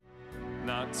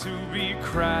Not to be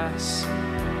crass,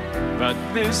 but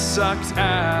this sucked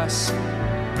ass.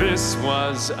 This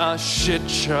was a shit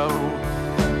show.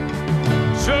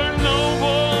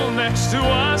 Chernobyl next to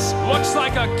us looks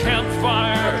like a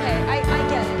campfire. Okay, I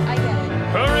get it.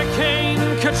 Hurricane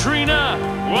Katrina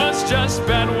was just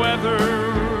bad weather.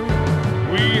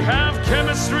 We have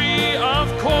chemistry, of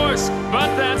course,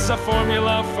 but that's a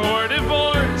formula for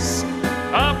divorce.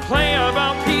 A play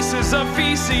about pieces of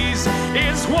feces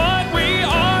is what we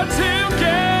are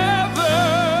together.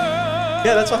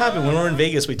 Yeah, that's what happened. When we were in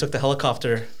Vegas, we took the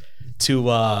helicopter to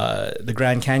the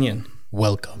Grand Canyon.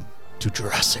 Welcome to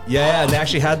Jurassic. Yeah, and they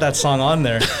actually had that song on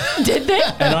there. Did they?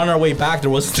 And on our way back, there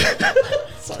was...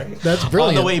 Sorry. That's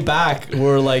brilliant. On the way back,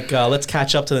 we're like, let's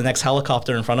catch up to the next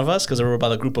helicopter in front of us because there were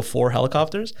about a group of 4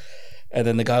 helicopters. And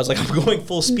then the guy was like, I'm going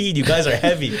full speed. You guys are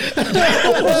heavy. Because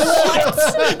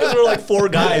we're like 4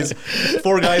 guys in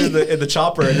the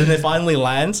chopper. And then it finally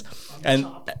lands. And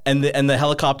the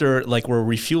helicopter, like, we're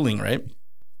refueling, right?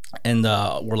 And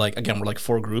we're like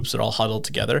 4 groups. They're all huddled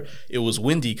together. It was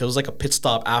windy because it was like a pit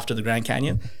stop after the Grand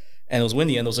Canyon. And it was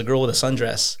windy. And there was a girl with a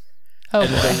sundress. And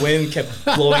the wind kept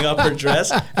blowing up her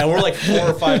dress. And we're like 4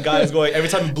 or 5 guys going, every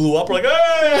time it blew up, we're like,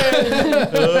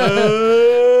 hey!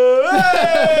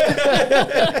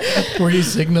 Were you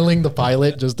signaling the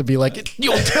pilot just to be like,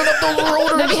 yo, turn up those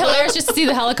rotors? That'd be hilarious just to see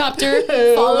the helicopter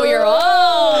follow your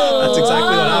That's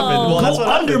exactly what happened. Well, that's Go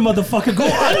what under, happened. motherfucker. Go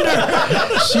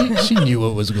under. She knew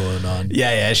what was going on.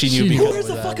 Yeah, she knew. She because Where's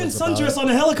the that fucking was about. sundress on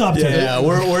the helicopter? Yeah,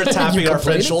 we're tapping our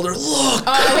friend's complaining? shoulder. Look.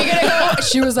 Are we gonna go?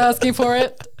 She was asking for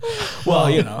it. Well,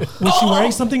 you know. Was she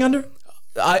wearing something under?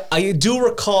 I do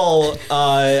recall.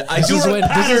 This is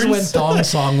when Thong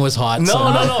Song was hot.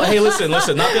 No. Hey, listen. Not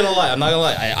gonna lie. I'm not gonna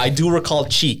lie. I do recall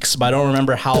cheeks, but I don't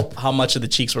remember how much of the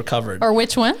cheeks were covered. Or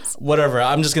which ones? Whatever.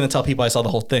 I'm just gonna tell people I saw the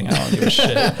whole thing. I don't give a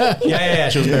shit. Yeah.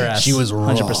 She was bare ass. She was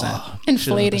raw. 100%.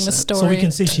 Inflating the story. So we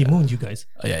can say she mooned you guys.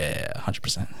 Oh, yeah.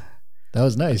 100%. That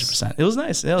was nice. It was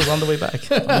nice. Yeah, it was on the way back.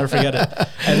 I'll never forget it.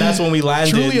 And that's when we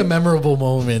landed. Truly a memorable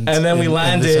moment. And then we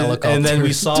landed, and then we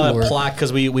helicopter saw tour. a plaque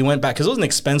because we went back because it was an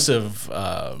expensive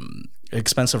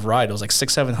ride. It was like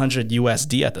 $600-700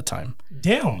 USD at the time.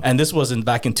 Damn. And this wasn't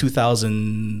back in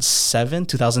 2007,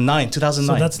 2009.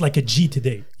 So that's like a G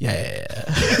today. Yeah.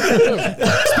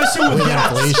 Especially with With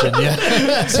gas. inflation, yeah.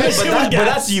 But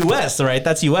that's US, right?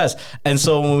 That's US. And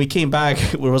so when we came back,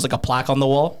 there was like a plaque on the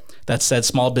wall that said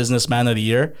Small Businessman of the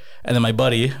Year. And then my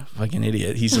buddy, fucking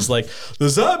idiot, he's just like,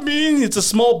 does that mean it's a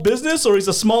small business or he's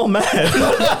a small man?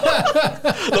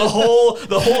 the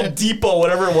whole depot,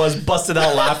 whatever it was, busted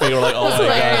out laughing. We're like, oh my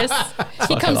hilarious. God.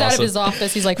 He comes out of his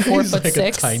office. He's like 4'6". like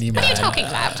a tiny What are you man. talking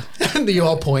about? And you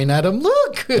all point at him.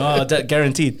 Look.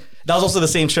 Guaranteed. That was also the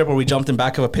same trip where we jumped in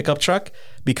back of a pickup truck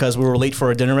because we were late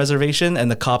for a dinner reservation and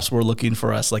the cops were looking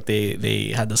for us. Like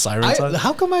they had the sirens on.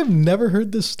 How come I've never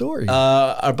heard this story?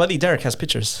 Our buddy Derek has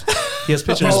pictures. He has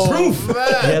pictures. proof. He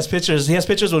has pictures. He has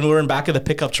pictures when we were in back of the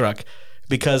pickup truck.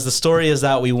 Because the story is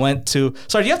that we went to.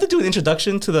 Sorry, do you have to do an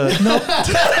introduction to the? No.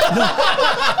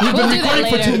 We've We'll been do that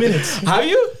recording for later. 2 minutes. Have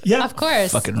you? Yeah. Of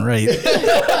course. Fucking right.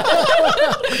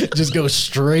 Just go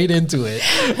straight into it.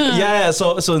 Yeah.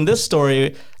 So in this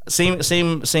story, same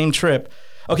trip.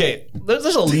 Okay, there's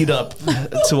a lead up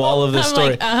to all of this I'm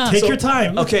story. like, Take your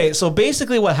time. Okay, so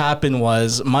basically what happened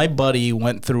was my buddy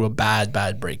went through a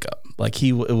bad breakup. Like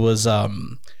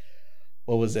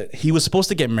what was it? He was supposed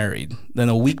to get married. Then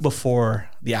a week before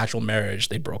the actual marriage,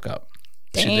 they broke up.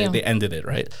 Damn. They ended it,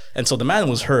 right? And so the man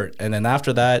was hurt. And then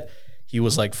after that, he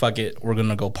was like, fuck it, we're going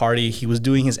to go party. He was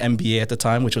doing his MBA at the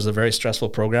time, which was a very stressful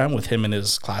program with him and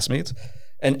his classmates.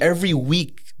 And every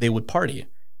week they would party.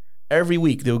 Every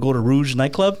week they would go to Rouge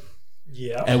nightclub.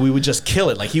 Yeah. And we would just kill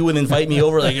it. Like he would invite me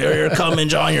over, like, you're coming,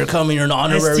 John, you're coming, you're an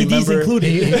honorary STDs member. included.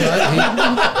 He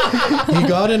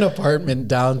got an apartment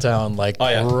downtown, like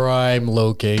prime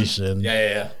location.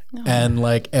 Yeah. And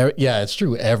like, it's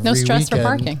true. Every No stress for weekend,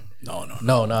 parking. No.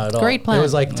 not at all. Great plan. It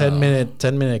was like 10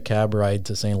 minute cab ride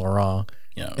to Saint Laurent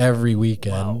every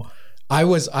weekend. Wow. I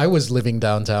was living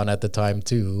downtown at the time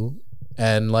too.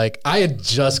 And like I had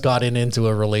just gotten into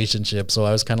a relationship, so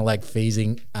I was kind of like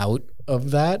phasing out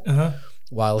of that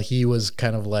while he was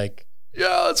kind of like,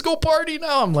 yeah, let's go party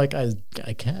now. I'm like, I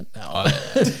can't now.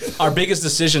 Our biggest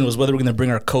decision was whether we're going to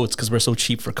bring our coats because we're so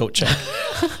cheap for coat check.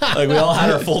 Like we all had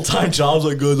our full-time jobs.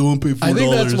 Like, guys, I won't pay $4. I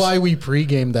think that's why we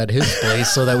pre-gamed at his place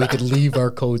so that we could leave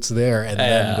our coats there and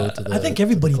then go to the I think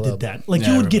everybody club. did that. Like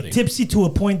Yeah, you would everybody. get tipsy to a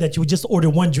point that you would just order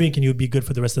one drink and you would be good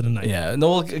for the rest of the night. Yeah, no,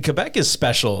 well, Quebec is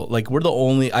special. Like we're the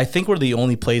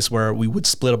only place where we would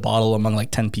split a bottle among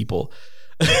like 10 people.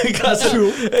 Because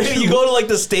you go to like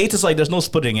the States, it's like there's no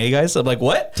splitting, eh, guys? I'm like,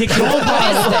 what? Take your own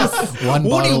bottle. One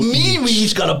What do you bottle mean we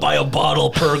each. each gotta buy a bottle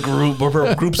per group or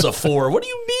per groups of 4? What do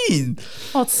you mean?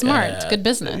 Well, it's smart. It's good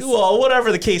business. Well,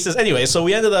 whatever the case is. Anyway, so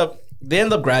they ended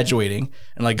up graduating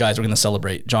and like, guys, we're gonna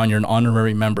celebrate. John, you're an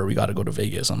honorary member. We gotta go to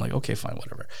Vegas. I'm like, okay, fine,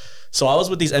 whatever. So I was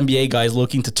with these NBA guys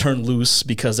looking to turn loose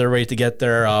because they're ready to get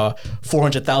their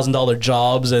 $400,000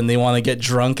 jobs and they want to get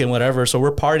drunk and whatever. So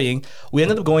we're partying. We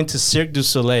ended up going to Cirque du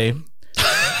Soleil.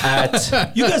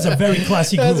 You guys are very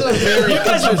classy group. That's a very You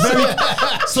guys are very.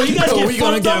 So you guys we get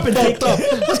gonna fucked up and get take. fucked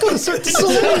up. Let's go to Cirque du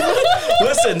Soleil.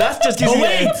 Listen, that's just gives Oh you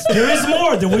wait, there is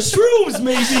more. There was shrooms,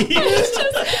 maybe.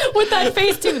 With that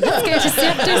face too. Let's get to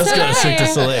Cirque du Let's go to Cirque du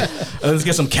Soleil. Soleil. And let's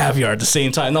get some caviar at the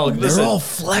same time. No, listen. They're all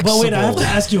flexible. But wait, I have to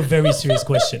ask you a very serious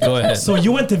question. Go ahead. So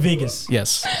you went to Vegas.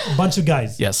 Yes. A bunch of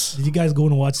guys. Yes. Did you guys go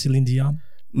and watch Celine Dion?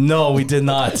 No, we did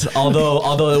not.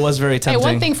 Although it was very Hey, tempting.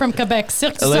 one thing from Quebec,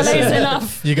 Cirque du Listen. Soleil is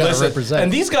enough. You gotta Listen, represent.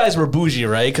 and these guys were bougie,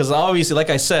 right? Because obviously, like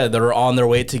I said, they were on their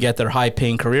way to get their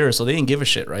high-paying careers, so they didn't give a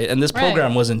shit, right? And this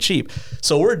program Right. wasn't cheap.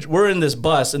 So we're in this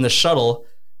bus in the shuttle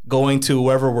going to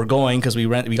wherever we're going because we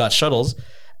got shuttles,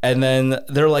 and then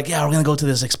they're like, "Yeah, we're gonna go to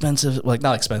this expensive, like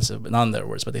not expensive, but not in their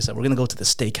words, but they said we're gonna go to the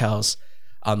steakhouse."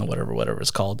 I don't know, whatever it's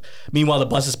called. Meanwhile, the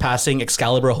bus is passing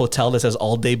Excalibur Hotel that says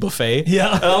all day buffet.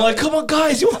 Yeah. And I'm like, come on,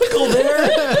 guys, you want to go there?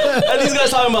 And these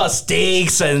guys talking about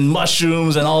steaks and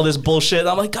mushrooms and all this bullshit. And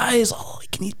I'm like, guys, all you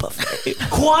can eat buffet.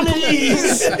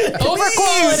 Quantities. Over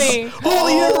quality.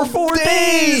 Only here for 4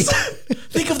 days.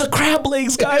 Think of the crab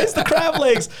legs, guys. The crab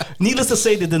legs. Needless to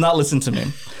say, they did not listen to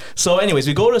me. So, anyways,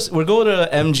 we go to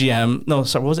MGM. No,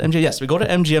 sorry, what was it? MGM? Yes, we go to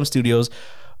MGM Studios.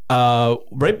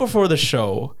 Right before the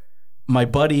show, my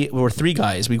buddy, we were 3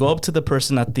 guys. We go up to the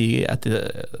person at the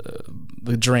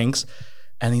drinks,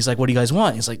 and he's like, "What do you guys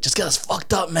want?" He's like, "Just get us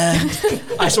fucked up, man."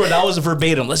 I swear that was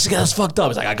verbatim. Let's just get us fucked up.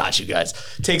 He's like, "I got you guys."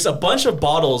 Takes a bunch of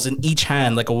bottles in each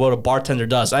hand, like what a bartender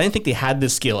does. I didn't think they had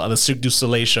this skill on the Cirque du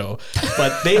Soleil show,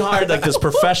 but they hired like this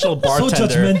professional So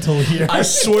bartender. judgmental here. I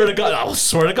swear to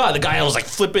God, the guy was like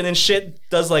flipping and shit,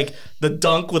 does like the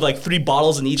dunk with like 3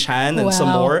 bottles in each hand and some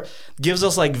Wow. more. Gives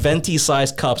us like venti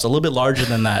sized cups, a little bit larger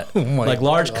than that. Like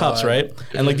large cups, right?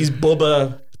 And like these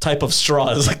boba type of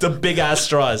straws, like the big ass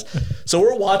straws. So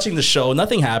we're watching the show,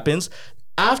 nothing happens.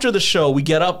 After the show, we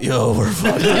get up, yo, we're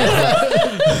fucking.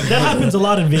 That happens a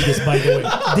lot in Vegas, by the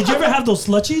way. Did you ever have those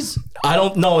slushies? I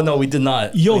don't know, no, we did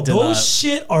not. Yo, We did those not.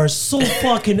 shit are so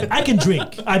fucking. I can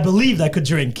drink. I believed I could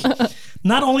drink.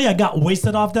 Not only I got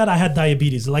wasted off that, I had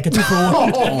diabetes, like a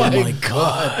 2-for-1. Oh my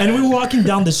god. And we were walking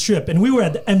down the strip, and we were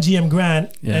at the MGM Grand.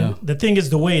 Yeah. And the thing is,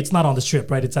 the way it's not on the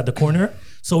strip, right? It's at the corner.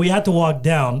 So we had to walk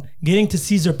down. Getting to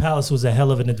Caesar Palace was a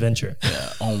hell of an adventure.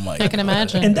 Oh my I can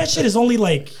imagine. And that shit is only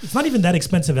like, it's not even that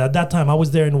expensive. At that time, I was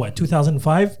there in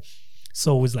 2005.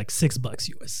 So it was like $6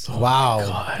 US. Wow.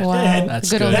 wow. And That's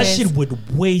Good good. old that days. shit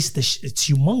would waste the it's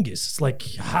humongous. It's like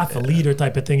half a liter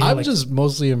type of thing. You're I'm like, just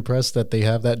mostly impressed that they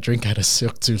have that drink at a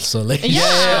Cirque du Soleil.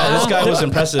 Yeah, this guy was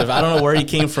impressive. I don't know where he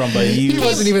came from, but He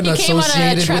wasn't even He came on a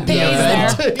associated with the trapeze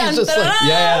event. there. He's just like,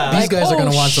 yeah. these guys are oh,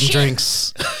 gonna want some shit.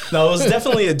 drinks. No, it was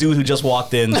definitely a dude who just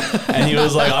walked in, and he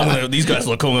was like, "These guys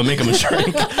look cool. I'm gonna make them a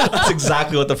drink." That's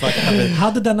exactly what the fuck happened.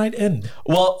 how did that night end?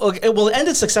 Well, okay, it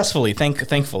ended successfully,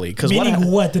 thankfully, because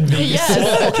Meaning what in Vegas? Yes.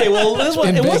 Well, okay, well, this one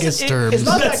In it Vegas wasn't. terms. It's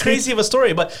not that That's crazy of a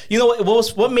story, but you know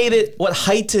what made it, what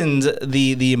heightened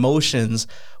the emotions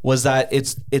was that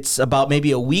it's about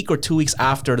maybe a week or 2 weeks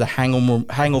after the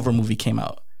Hangover movie came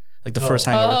out. Like the first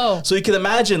Hangover. Oh. So you can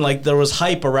imagine like there was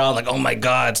hype around like, oh my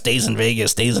God, stays in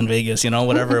Vegas, you know,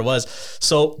 whatever it was.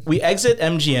 So we exit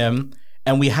MGM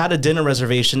and we had a dinner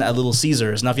reservation at Little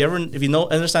Caesars. Now, if you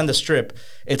understand the strip,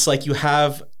 it's like you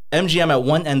have MGM at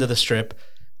one end of the strip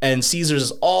and Caesars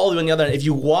is all the way on the other end. If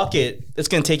you walk it, it's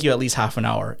going to take you at least half an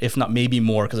hour, if not maybe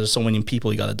more, because there's so many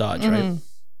people you got to dodge, right?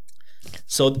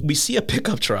 So we see a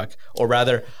pickup truck, or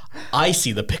rather, I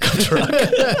see the pickup truck.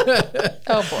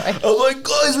 Oh boy. I'm like,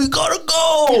 guys, we gotta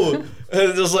go. And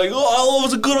it's just like, oh, it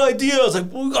was a good idea. I was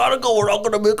like, we gotta go. We're not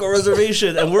gonna make a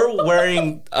reservation. And we're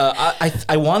wearing,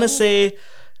 I want to say,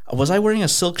 was I wearing a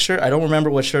silk shirt? I don't remember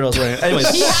what shirt I was wearing. Anyways,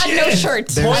 He had no shirt.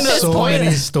 At There's this so point.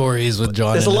 many stories with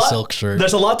John in a silk shirt.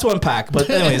 There's a lot to unpack, but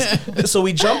anyways, so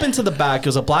we jump into the back. It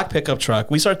was a black pickup truck.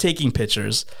 We start taking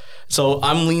pictures. So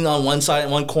I'm leaning on one side,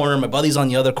 one corner. My buddy's on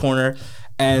the other corner.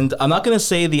 And I'm not going to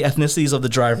say the ethnicities of the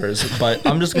drivers, but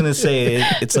I'm just going to say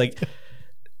it's like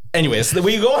Anyways,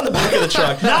 we go on the back of the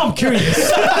truck. Now I'm curious.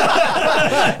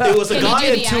 It was a Can you guy do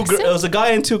and the two. accent? It was a guy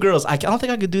and two girls. I don't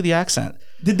think I could do the accent.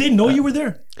 Did they know you were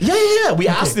there? Yeah. We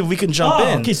asked if we can jump Oh,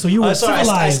 in. okay, so you were sorry, I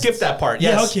civilized. skipped that part.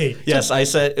 Yeah, Yes. okay. Yes, I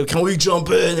said, can we jump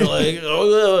in? They're like,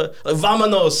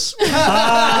 vámonos.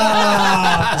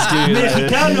 Ah,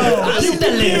 Mexicano. Pew, pew,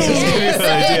 pew.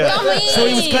 So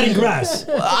he was cutting grass.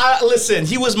 Listen,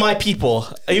 he was my people.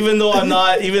 Even though I'm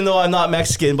not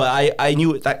Mexican, but I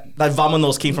knew that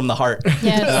vámonos came from the heart.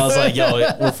 Yes. And I was like, yo,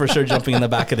 we're for sure jumping in the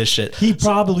back of this shit. He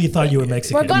probably thought you were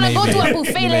Mexican. We're gonna go to a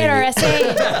buffet later, I say.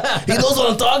 He knows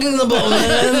what I'm talking about,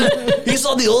 man. He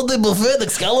saw the old day buffet at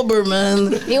Excalibur,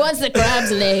 man. He wants the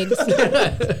crab's legs.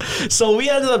 So we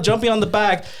ended up jumping on the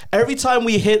back. Every time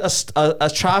we hit a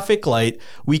traffic light,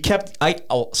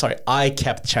 I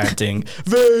kept chanting,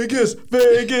 Vegas,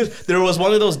 Vegas. There was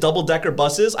one of those double-decker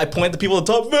buses. I point to people at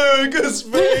the top, Vegas,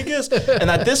 Vegas. And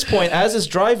at this point, as it's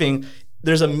driving,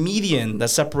 there's a median that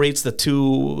separates the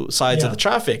two sides of the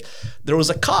traffic. There was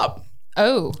a cop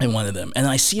Oh. in one of them, and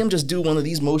I see him just do one of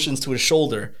these motions to his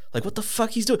shoulder. Like, what the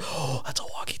fuck he's doing? Oh, that's a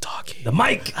walkie-talkie. The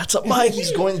mic. That's a mic.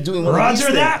 He's going to doing one Roger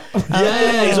of these that. things.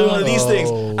 Yeah, he's doing one of these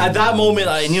things. At that moment,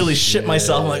 I nearly shit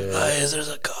myself. I'm like, hey, there's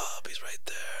a cop. He's right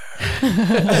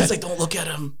there. And it's like, don't look at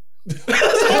him. You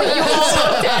all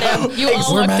looked at him. You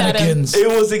all We're looked at him. mannequins. It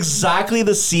was exactly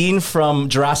the scene from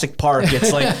Jurassic Park.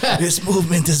 It's like, this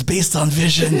movement is based on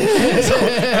vision.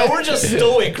 And we're just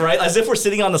stoic, right? As if we're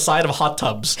sitting on the side of hot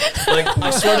tubs. Like,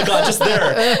 I swear to God, just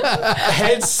there.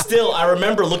 Head still. I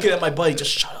remember looking at my buddy,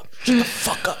 just shut up. Shut the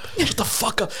fuck up. Shut the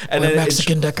fuck up. And then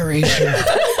Mexican decoration.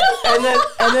 and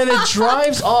then it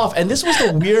drives off. And this was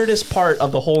the weirdest part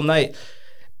of the whole night.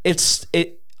 It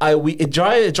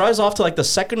drives off to like the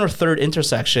second or third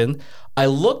intersection. I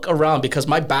look around because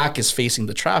my back is facing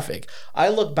the traffic. I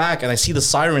look back and I see the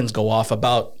sirens go off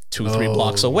about 2-3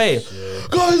 blocks away.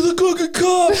 Guys, the cooking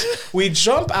cops. We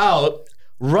jump out,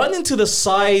 run into the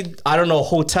side, I don't know,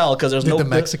 hotel because there's Did no the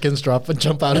Mexicans drop and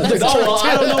jump out of the No, well,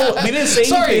 I don't know. We didn't say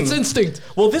Sorry, anything. it's instinct.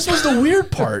 Well, this was the weird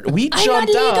part. We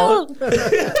jumped out.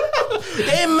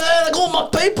 Hey man, I got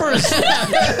my papers.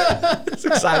 That's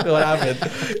exactly what happened.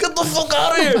 Get the fuck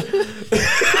out of here.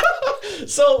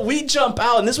 So we jump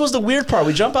out, and this was the weird part.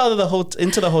 We jump out of the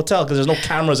into the hotel because there's no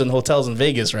cameras in hotels in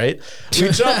Vegas, right? We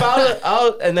jump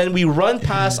out, and then we run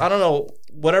past, I don't know,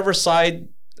 whatever side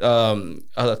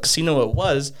casino it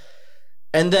was,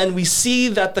 and then we see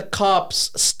that the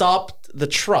cops stopped the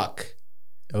truck.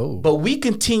 Oh. But we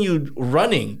continued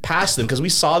running past them because we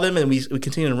saw them and we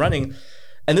continued running.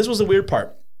 And this was the weird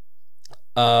part.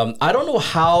 I don't know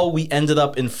how we ended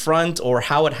up in front or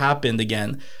how it happened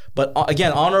again. But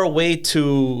again, on our way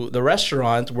to the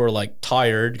restaurant, we're like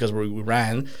tired because we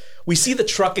ran. We see the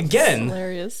truck again.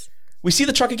 Hilarious. We see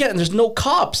the truck again and there's no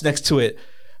cops next to it.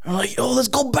 I'm like, yo, let's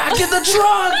go back in the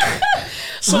truck.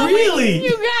 So Really?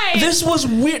 You guys. this was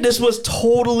weird. This was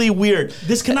totally weird.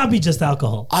 This cannot be just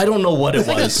alcohol. I don't know what it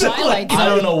like a was. Twilight I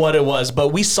don't Zone. know what it was, but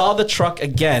we saw the truck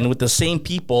again with the same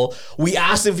people. We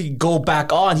asked if he could go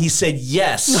back on. He said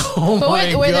yes. Oh But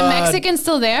my were the God. Mexicans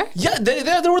still there? Yeah, they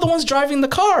were the ones driving the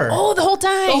car. Oh, the whole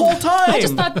time. The whole time. I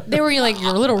just thought they were like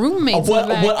your little roommates. What in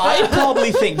the back. what I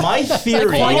probably think, my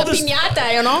theory. Like a this-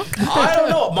 piñata, you know? I don't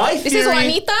know. My This theory. is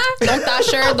Juanita. Don't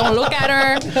touch her. Don't look at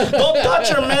her. Don't touch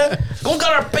her, man. Go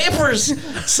get our papers.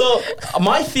 So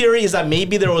my theory is that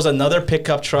maybe there was another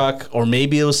pickup truck or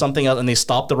maybe it was something else and they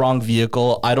stopped the wrong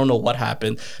vehicle. I don't know what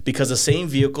happened because the same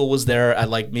vehicle was there at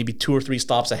like maybe 2 or 3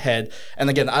 stops ahead. And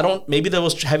again, maybe there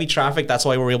was heavy traffic. That's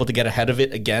why we were able to get ahead of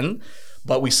it again.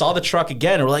 But we saw the truck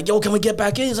again and we're like, yo, can we get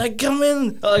back in? He's like, come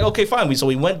in. I'm like, okay, fine. So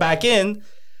we went back in.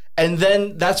 And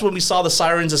then that's when we saw the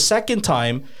sirens a second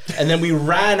time. And then we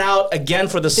ran out again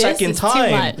for the second is too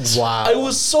time. much. Wow. It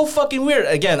was so fucking weird.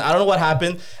 Again, I don't know what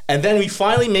happened. And then we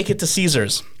finally make it to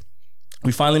Caesars.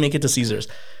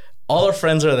 All our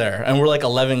friends are there. And we're like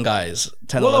 11 guys,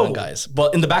 10, 11 guys.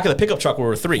 But in the back of the pickup truck, we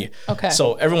were 3. Okay.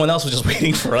 So everyone else was just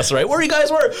waiting for us, right? Where you guys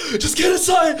were? Just get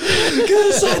inside. Get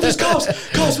inside. There's cops.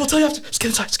 Cops, we'll tell you after. Just get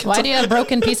inside. Just get Why inside. do you have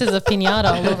broken pieces of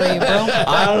piñata all over you, bro?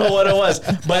 I don't know what it was.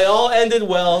 But it all ended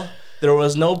well. There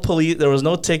was no police. There was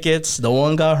no tickets. No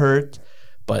one got hurt.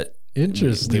 But we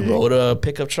Interesting. rode a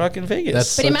pickup truck in Vegas. That's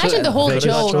But such imagine a the whole Vegas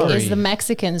joke story. is the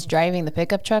Mexicans driving the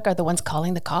pickup truck are the ones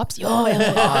calling the cops. Yo, I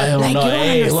don't like know. you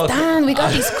Hey, don't look. understand. We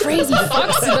got these crazy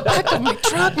fucks in the back of my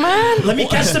truck, man. Let me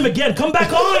catch them again. Come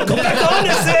back on. Come back on,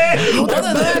 ese.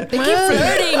 They keep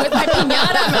flirting with my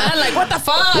piñata, man. Like, what the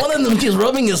fuck? One of them keeps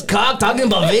rubbing his cock, talking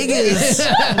about Vegas.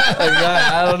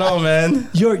 I don't know, man.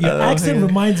 Your accent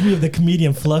reminds me of the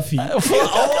comedian Fluffy. Oh,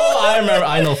 I remember.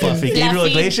 I know Fluffy. Gabriel Fluffy.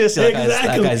 Iglesias. Yeah,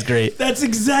 that guy's great. That's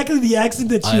exactly the accent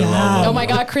that I you love have. him. Oh my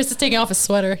God, Chris is taking off his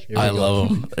sweater. I love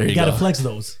him. There You you gotta go. flex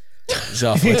those. So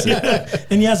I'll flex it.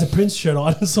 And he has a Prince shirt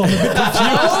on, so I'm a bit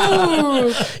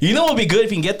confused. You know what would be good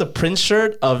if you can get the Prince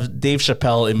shirt of Dave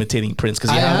Chappelle imitating Prince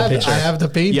because you have the picture. I have the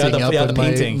painting You have the- up you have in, the my,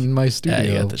 painting. in my studio. Yeah,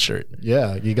 you got the shirt.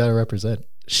 Yeah, you gotta represent.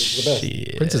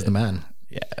 Shit. Prince is the man.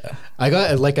 Yeah.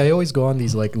 I always go on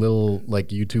these like little like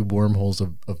YouTube wormholes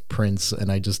of Prince, and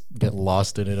I just get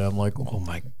lost in it. I'm like, oh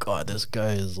my God, this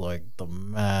guy is like the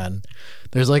man.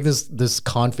 There's like this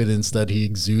confidence that he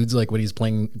exudes like when he's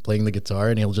playing the guitar,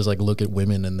 and he'll just like look at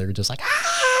women and they're just like,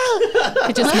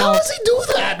 It just how melts. does he do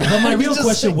that? But my real Just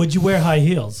question, say- would you wear high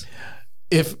heels?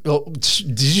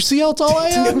 did you see how tall I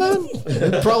am, man?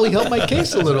 It'd probably help my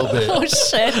case a little bit. Oh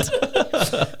shit!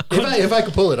 If I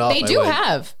could pull it off, They I do would.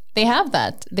 have. They have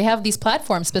that. They have these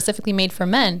platforms specifically made for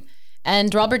men.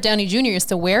 And Robert Downey Jr. used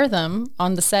to wear them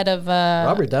on the set of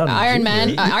Robert Downey Iron Jr.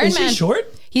 Man. Iron Is Man. he short?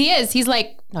 He is. He's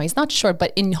like he's not short,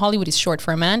 but in Hollywood he's short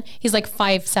for a man. He's like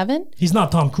 5'7". He's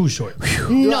not Tom Cruise short.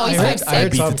 No, he's I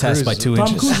heard 5'6". Beat Tom the test by Cruise. 2 Tom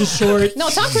inches. Cruise is short. No,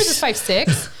 Tom Cruise is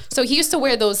 5'6". So he used to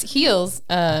wear those heels,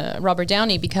 Robert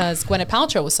Downey, because Gwyneth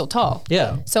Paltrow was so tall.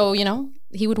 Yeah. So,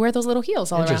 he would wear those little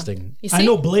heels all Interesting. around. You see? I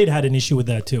know Blade had an issue with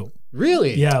that too.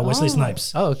 Really? Yeah, Wesley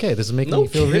Snipes. Oh, okay. This is making me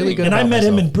feel really good. And I about met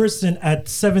him myself. in person at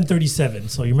 737.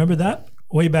 So you remember that?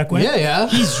 Way back when? Yeah.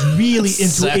 He's really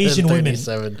into Asian women.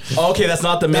 737. Okay, that's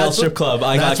not the male That's strip what- club.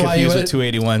 I got that's why you confused with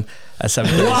went- 281 at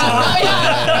 737. Wow.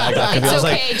 I got confused. I was It's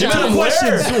like, okay, you John. met him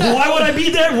Questions. where? Why would I be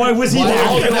there? Why was he Why- there?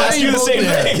 I was gonna Why ask are you you the both same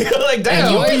there? thing. Like, And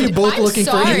damn. why are you both I'm looking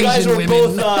sorry. for You guys Asian were women?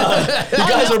 both. You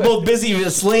guys were both busy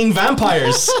slaying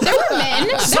vampires. There were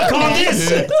men. Suck on this.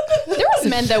 There was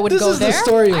men that would This go is the there.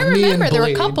 story of I me and remember there were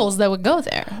Blade. couples that would go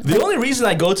there. The only reason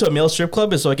I go to a male strip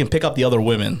club is so I can pick up the other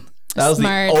women. That was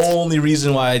Smart. the only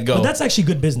reason why I'd go. But that's actually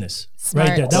good business. Smart.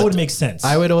 Right there. That would make sense.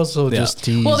 I would also just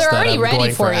tease Well, they're that already I'm ready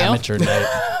going for you. amateur night.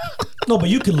 No, but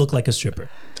you could look like a stripper.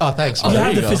 Oh, thanks. You there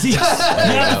have you the go. physiques. You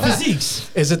have the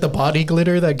physiques. Is it the body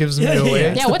glitter that gives me Yeah, yeah, away?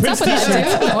 yeah. Yeah, the what's up with Prince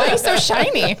that? Too? Why are you so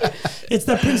shiny? It's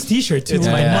that Prince t-shirt too. It's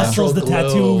My my muscles, the natural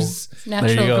glow. tattoos.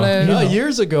 Natural you go. glow. No,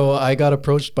 years ago, I got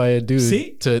approached by a dude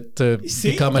See? to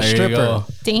See? become a There you stripper. go.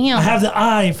 Damn. I have the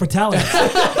eye for talent.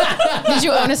 Did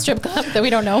you own a strip club that we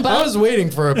don't know about? I was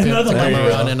waiting for a pimp to Another come one.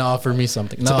 around and offer me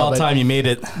something. It's about time you made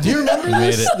it. Do you remember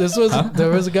made this? it. This was there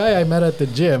was a guy I met at the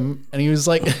gym, and he was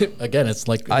like, again, it's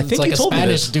like I it's think like you a told me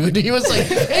Spanish this. dude. He was like,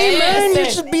 "Hey man, you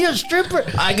should be a stripper."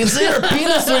 I can see your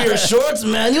penis through your shorts,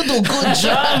 man. You do a good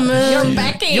job, man. You're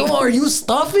backing. Yo, are you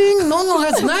stuffing? No,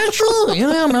 that's natural.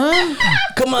 Yeah, man.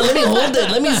 Come on, let me hold it.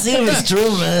 Let me see if it's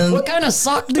true, man. What kind of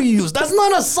sock do you use? That's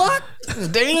not a sock.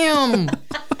 Damn.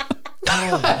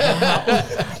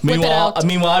 Meanwhile, out.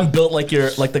 I'm built like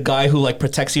the guy who like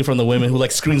protects you from the women, who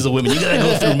like screens the women. You gotta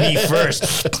go through me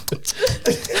first.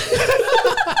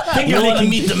 You want to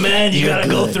meet the man, you gotta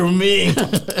go through me.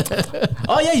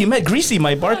 Oh yeah, you met Greasy,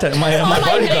 my bartender, my my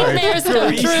bodyguard. nightmares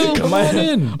come true. My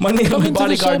in. my name, Come my into the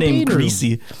bodyguard named champagne room.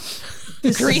 Greasy.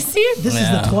 Greasy? This is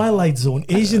Yeah. the Twilight Zone.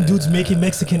 Asian dudes making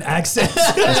Mexican accents.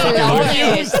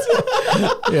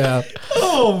 Yeah.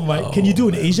 Oh my! Can you do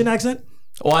an Asian accent?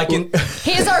 Oh, I can.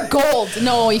 He's our gold.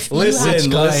 No, if Listen,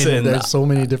 you listen. There's so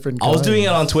many different. I was doing it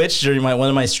kinds. on Twitch during one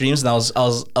of my streams, and I was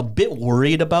a bit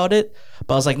worried about it,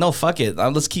 but I was like, no, fuck it,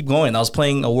 let's keep going. I was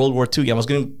playing a World War II game. I was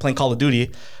going to play Call of Duty,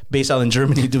 based out in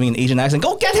Germany, doing an Asian accent.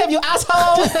 Go get him, you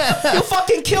asshole! You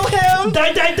fucking kill him!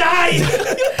 Die, die, die!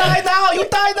 You die now! You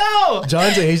die now!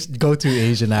 John's go-to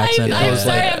Asian accent I'm goes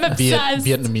sorry, like I'm obsessed.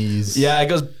 Vietnamese. Yeah, it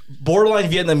goes borderline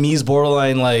Vietnamese,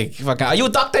 borderline like fucking. Are you a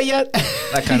doctor yet?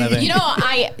 That kind of thing.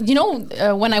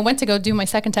 When I went to go do my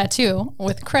second tattoo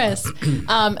with Chris,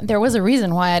 there was a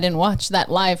reason why I didn't watch that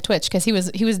live Twitch, because he was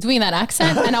doing that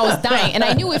accent and I was dying, and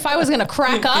I knew if I was gonna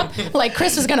crack up, like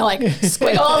Chris was gonna like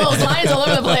squiggle all those lines all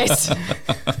over the place.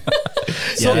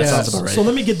 Yeah, that sounds about right. So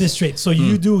let me get this straight. So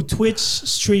you do Twitch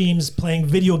streams playing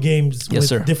video games Yes, with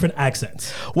sir. different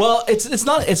accents. Well, it's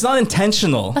not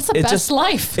intentional. That's the It's best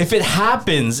life. If it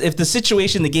happens, if the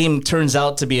situation in the game turns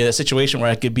out to be a situation where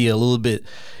I could be a little bit,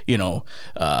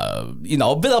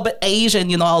 a bit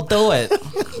Asian, I'll do it.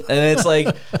 And it's like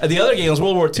the other game was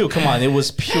World War II. Come on, it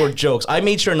was pure jokes. I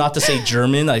made sure not to say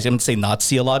German. I didn't say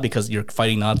Nazi a lot because you're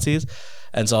fighting Nazis.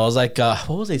 And so I was like, what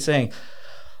was they saying?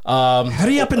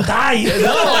 Hurry up and die! It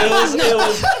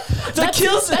was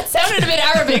kills That sounded a bit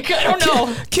Arabic. I don't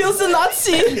know. kills the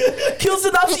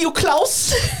Nazi, you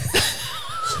Klaus.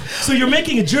 So you're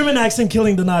making a German accent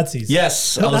killing the Nazis.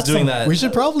 Yes, I was that's doing some- that. We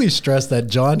should probably stress that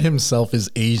John himself is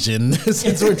Asian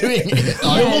since we're doing it.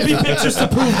 There will be pictures to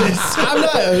prove this.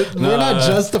 We're not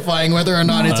justifying whether or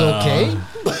not it's okay.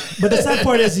 But the sad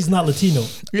part is he's not Latino.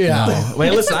 Yeah.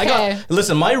 Wait, listen. okay.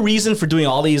 Listen. My reason for doing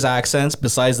all these accents,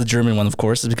 besides the German one, of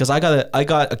course, is because I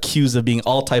got accused of being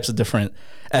all types of different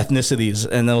ethnicities,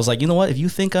 and I was like, you know what? If you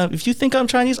think I'm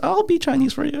Chinese, I'll be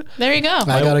Chinese for you. There you go.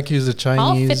 I got accused of Chinese.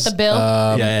 I'll fit the bill.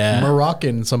 Yeah.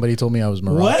 Moroccan. Somebody told me I was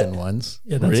Moroccan once.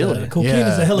 Yeah, that's Really? cocaine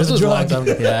is a hell of this a was drug. long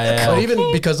time ago. Yeah. But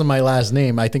even because of my last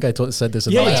name, I think I said this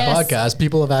in the Yeah, last yes. podcast.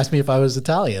 People have asked me if I was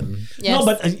Italian. Yes.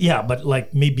 No, but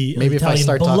like maybe Maybe if I Italian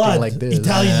start blood, talking like this.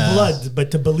 Italian blood,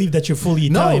 but to believe that you're fully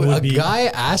Italian No, would a be. guy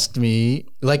asked me,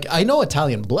 like, I know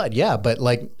Italian blood, yeah, but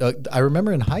like, I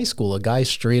remember in high school, a guy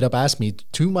straight up asked me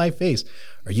to my face,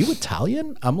 "Are you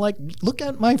Italian?" I'm like, look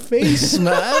at my face,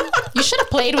 man. You should have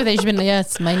played with it. You've been,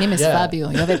 yes, my name is Yeah. Fabio.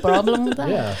 You have a problem with that?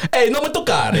 Yeah. Hey, no me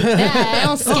toccare. Yeah, I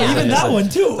don't see Oh, even it. that one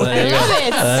too. I love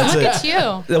it. Look at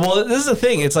you. Well, this is the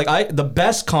thing. It's like the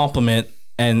best compliment,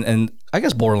 and I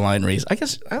guess borderline race. I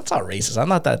guess that's not racist. I'm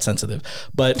not that sensitive,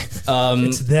 but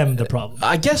It's them the problem.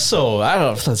 I guess so. I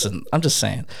don't know. Listen, I'm just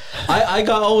saying. I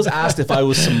got always asked if I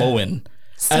was Samoan.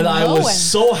 And I Samoan. was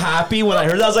so happy when I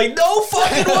heard that. I was like, no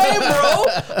fucking way, bro.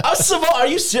 I'm Samoan. Are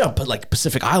you serious? But like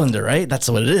Pacific Islander, right? That's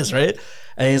what it is, right?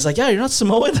 And he's like, yeah, you're not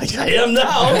Samoan? Like, I am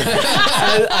now.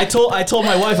 And I told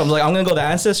my wife, I'm like, I'm going to go to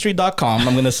Ancestry.com.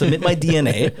 I'm going to submit my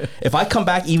DNA. If I come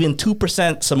back even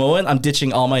 2% Samoan, I'm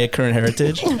ditching all my current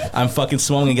heritage. I'm fucking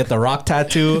Samoan and get the rock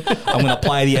tattoo. I'm going to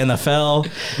apply the NFL.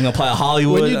 I'm going to apply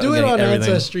Hollywood. When you do I'm it on getting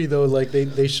everything. Ancestry, though, like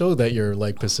they show that you're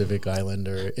like Pacific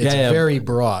Islander. It's Yeah. very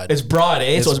broad. It's broad,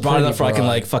 eh? So it's broad pretty enough where I can broad.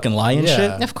 like fucking lie and Yeah.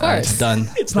 shit. Of course. It's done.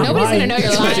 It's not Nobody's lying. going to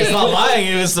know you're It's lying. not lying.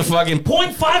 It was the fucking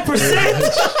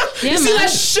 0.5%. Yeah, You see man. that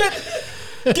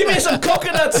shit? Give me some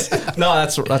coconuts. No,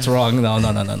 that's wrong. No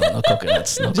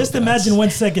coconuts. No Just coconuts. imagine 1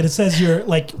 second. It says you're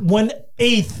like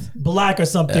 1/8 black or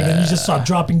something, and you just start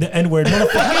dropping the N word.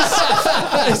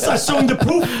 Motherfuckers, and start showing the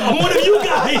proof. I'm one of you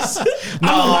guys.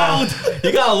 I'm allowed.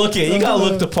 You gotta look it. You gotta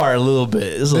look the part a little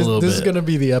bit. Just a little This bit. is gonna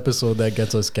be the episode that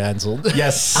gets us canceled.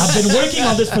 Yes. I've been working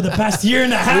on this for the past year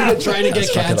and a half. Trying to get That's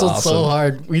fucking canceled so awesome.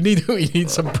 hard. We need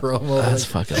some promo.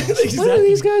 That's Like, fucking awesome. what are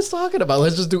these guys talking about?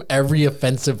 Let's just do every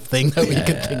offensive thing that we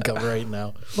can think of right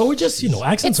now. But we're just,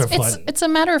 accents are It's, fun. it's a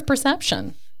matter of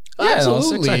perception.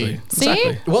 Absolutely.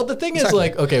 See? Well, the thing is,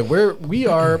 like, okay, we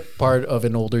are part of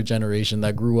an older generation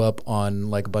that grew up on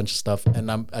like a bunch of stuff,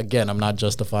 and I'm not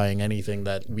justifying anything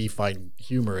that we find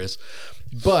humorous,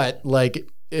 but like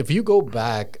if you go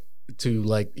back to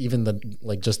like even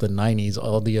just the 90s,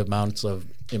 all the amounts of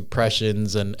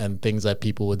impressions and things that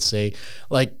people would say,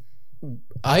 like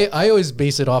I always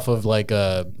base it off of like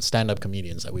stand-up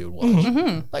comedians that we would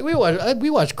watch. Like we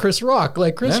watch Chris Rock.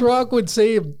 Like Chris Rock would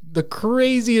say the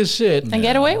craziest shit And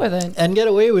get away with it. and get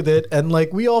away with it, and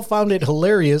like we all found it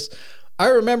hilarious. I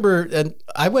remember, and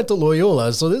I went to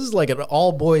Loyola, so this is like an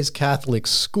all boys Catholic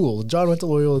school. John went to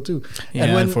Loyola too. Yeah,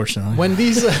 and unfortunately. when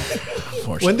these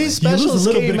when these You lose a specials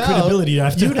little came bit of out, credibility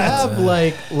after you'd that. have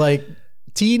like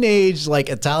teenage like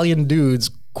Italian dudes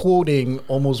quoting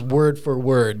almost word for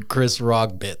word Chris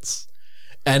Rock bits,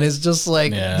 and it's just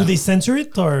like, Yeah. Do they censor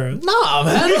it or? nah,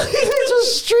 man,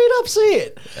 just straight up say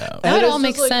it. Now And it it's all just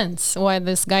makes like- sense why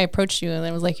this guy approached you and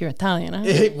it was like, you're Italian, huh?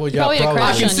 Well, yeah, Probably a probably. I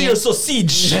crush can on see you. your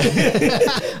sausage.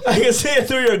 I can see it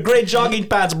through your great jogging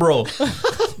pants, bro.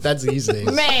 That's easy.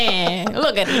 Man,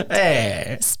 look at it.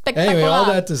 Hey. Spectacular. Anyway, all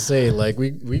that to say, like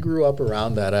we grew up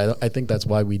around that. I think that's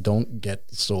why we don't get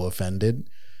so offended.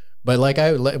 But like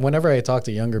whenever I talk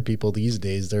to younger people these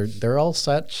days, they're all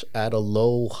such at a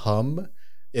low hum.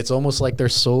 It's almost like they're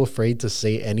so afraid to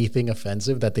say anything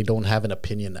offensive that they don't have an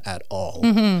opinion at all.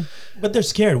 But they're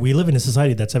scared. We live in a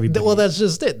society that's everybody. Well, that's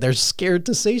just it. They're scared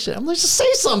to say shit. I'm like, just say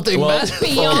something, man.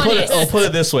 Be I'll honest. put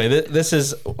it this way. This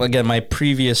is, again, my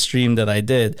previous stream that I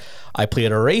did. I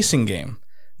played a racing game.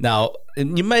 Now,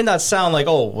 you might not sound like,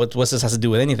 oh, what's this has to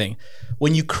do with anything?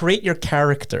 When you create your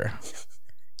character,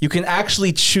 you can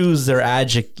actually choose their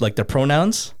adjective, like their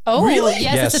pronouns. Oh, really?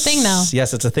 Yes, it's a thing now.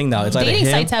 Yes, it's a thing now. It's either Dating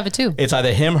him, sites have it too. It's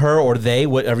either him, her, or they,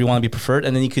 whatever you want to be preferred,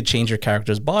 and then you could change your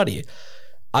character's body.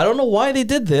 I don't know why they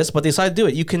did this, but they decided to do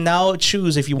it. You can now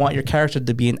choose if you want your character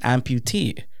to be an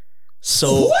amputee.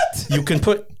 So What? you can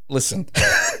listen.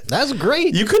 That's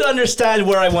great. You could understand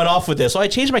where I went off with this. So I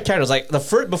changed my character. It was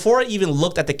like before I even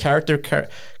looked at the character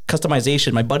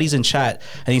customization, my buddy's in chat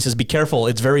and he says, "Be careful,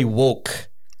 it's very woke."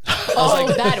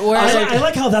 Oh, that word. I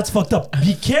like how that's fucked up.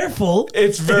 Be careful.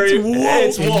 It's very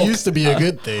it's It woke. used to be a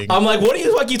good thing. I'm like, what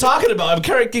are you talking about? I'm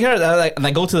character. And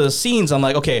I go to the scenes. I'm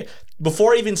like, okay,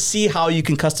 before I even see how you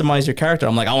can customize your character,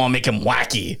 I'm like, I want to make him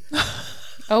wacky.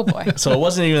 Oh boy. So it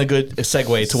wasn't even a good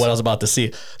segue to what I was about to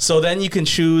see. So then you can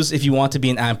choose if you want to be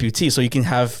an amputee. So you can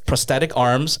have prosthetic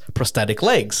arms, prosthetic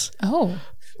legs. Oh.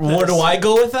 Where do I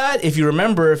go with that? If you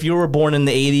remember, if you were born in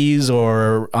the 80s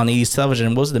or on 80s television,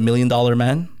 what was it, the $1 Million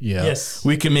Man? Yeah. Yes.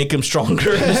 We can make him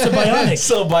stronger. Mr. Bionic.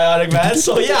 So Bionic Man.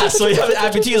 So yeah, so you have an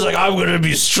amputee is like, I'm gonna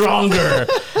be stronger.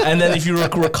 And then if you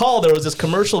recall, there was this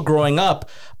commercial growing up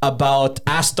about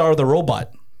Astar the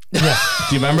robot. Do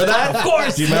you remember that? Of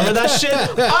course. Do you remember that shit?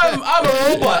 I'm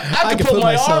a robot. I can put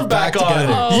my myself arm back back on.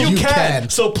 together. You You can. can.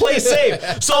 So play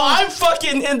safe. So I'm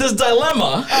fucking in this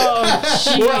dilemma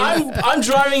where I'm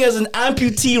driving as an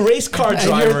amputee race car And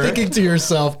driver. you're thinking to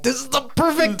yourself, this is the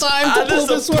perfect time to pull This is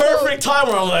this the one perfect time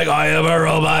where I'm like, I am a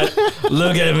robot.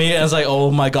 Look at me. And it's like,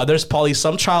 oh my God, there's probably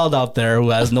some child out there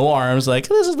who has no arms. Like,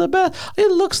 this is the best.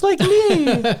 It looks like me.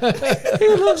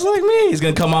 It looks like me. He's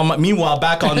going to come on. Meanwhile,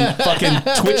 back on fucking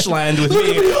Twitch land with me.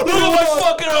 Look at my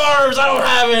fucking arms. I don't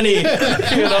have any.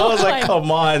 You know, I was like,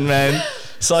 come on, man.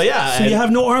 So yeah. So you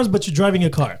have no arms, but you're driving a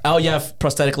car. oh, you have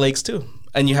prosthetic legs too.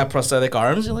 And you have prosthetic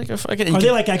arms. You're like, fucking. Are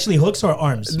they like actually hooks or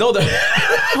arms? No, they're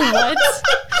What?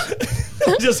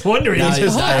 I'm just wondering. Nah,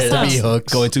 Just- it's to be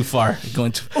hooks. going too far.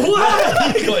 Going too.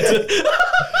 What? Going too.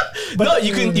 No,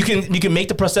 you can make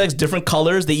the prosthetics different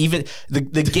colors. They even the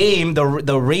game, the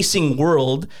racing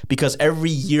world, because every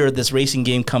year this racing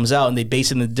game comes out and they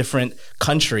base it in a different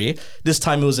country. This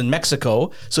time it was in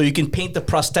Mexico, so you can paint the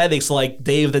prosthetics like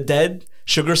Day of the Dead,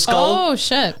 Sugar Skull. Oh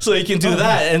shit. So you can do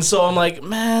that, and so I'm like,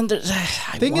 man.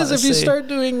 Thing is, if you start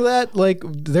doing that, like,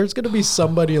 there's gonna be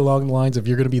somebody along the lines. If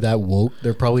you're gonna be that woke,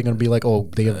 they're probably gonna be like, "Oh,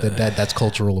 Day of the Dead, that's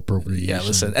cultural appropriation." yeah,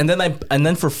 listen, and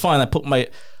then for fun,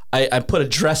 I put a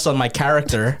dress on my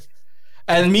character.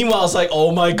 And meanwhile, it's like,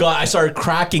 oh my God, I started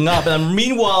cracking up. And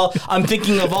meanwhile, I'm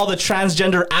thinking of all the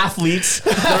transgender athletes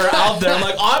that are out there. I'm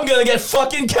like, I'm going to get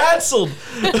fucking canceled.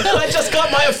 I just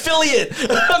got my affiliate.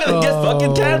 I'm going to get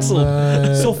fucking canceled.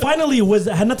 So finally, it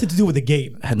had nothing to do with the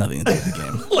game. Had nothing to do with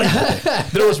the game.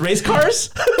 There was race cars?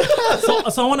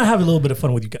 So I want to have a little bit of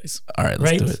fun with you guys. All right,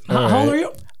 let's Right? do it. How old are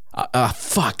you?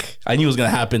 Fuck. I knew it was going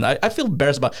to happen. I feel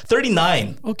embarrassed about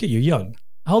 39. Okay, you're young.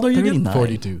 How old are you again? 39.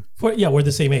 42. Yeah, we're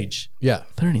the same age. Yeah.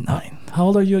 39. How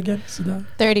old are you again, Siddharth?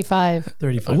 35.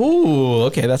 35. Ooh,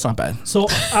 okay, that's not bad. So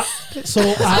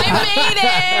I made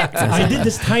it. I did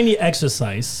this tiny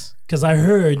exercise because I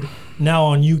heard now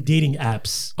on new dating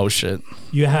apps, Oh, shit.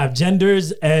 you have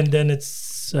genders and then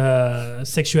it's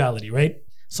sexuality, right?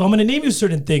 So I'm going to name you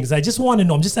certain things. I just want to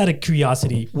know, I'm just out of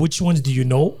curiosity, which ones do you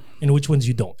know and which ones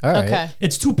you don't? All right. Okay.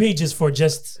 It's 2 pages for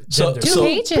just So- gender. so-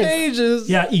 Pages.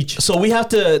 Yeah, each. So we have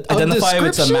to identify if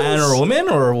it's a man or a woman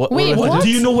or what? Wait, what- what? Do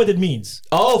you know what it means?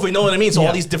 Oh, if we know what it means, so all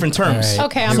Yeah. these different terms. All right.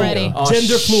 Okay, I'm ready. Oh,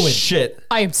 Gender fluid. Shit.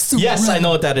 I am super Yes, I ready. know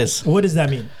what that is. What does that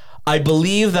mean? I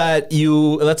believe that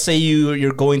let's say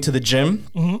you're going to the gym,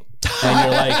 and you're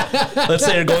like, let's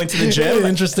say you're going to the gym.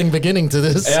 Interesting beginning to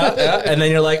this. Yeah, and then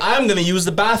you're like, I'm gonna use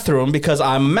the bathroom because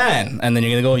I'm a man, and then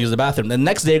you're gonna go use the bathroom. The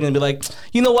next day you're gonna be like,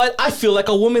 you know what? I feel like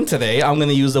a woman today. I'm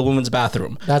gonna use the woman's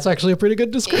bathroom. That's actually a pretty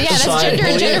good description. Yeah,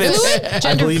 that's gender fluid. I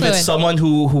Gender believe fluid. it's someone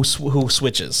who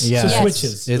switches. Yeah. So Yes.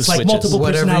 switches. It's It's like switches. multiple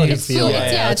Whatever you personalities. feel. Fluid,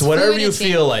 Yeah, yeah, it's whatever you fluidity.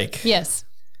 feel like. Yes.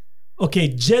 Okay,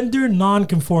 gender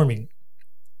non-conforming.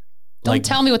 Don't Like-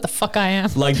 tell me what the fuck I am.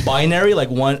 Like binary,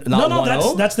 like one, not No,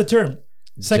 one. that's the term.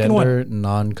 Second one. Gender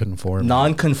non-conforming.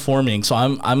 Non-conforming. So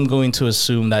I'm going to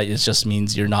assume that it just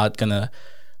means you're not gonna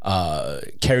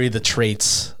carry the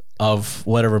traits of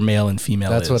whatever male and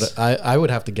female That's is. what I would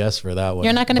have to guess for that one.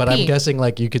 You're not gonna But pee. I'm guessing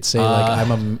like you could say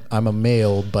like I'm a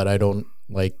male, but I don't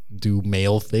like do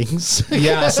male things.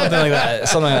 Yeah, something like that.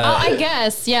 Something like Oh, that. I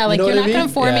guess. Yeah, like know you're what not I mean?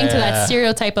 conforming to Yeah. that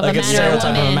stereotype of Like a a man or a stereotype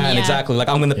woman. of a man, yeah. exactly. Like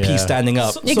I'm gonna pee Yeah. standing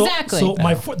up. Exactly. So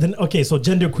okay, so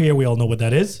gender queer, we all know what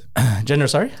that is. Gender,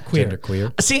 sorry. Queer. Gender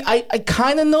queer. See, I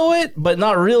kind of know it, but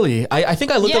not really. I think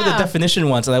I looked up the Yeah. definition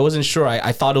once, and I wasn't sure.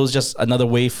 I thought it was just another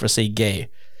way for say gay.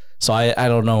 So I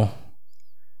don't know.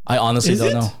 I honestly Is don't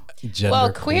it? know. Gender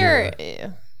Well, queer.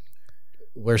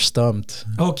 We're stumped.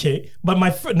 Okay, but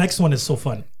my next one is so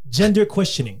fun. Gender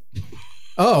questioning.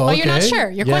 Oh, Oh, you're not okay. sure.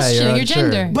 You're Yeah, questioning your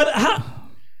unsure. gender. But how?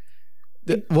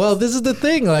 Well, this is the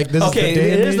thing. Like this Okay, is the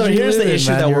day and here's the- age we here's the live in,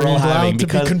 issue man. that we're You're all allowed having to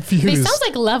be because- confused. They sounds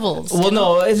like levels. Well,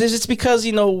 no, it's because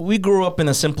we grew up in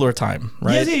a simpler time,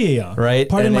 right? Yeah. Right.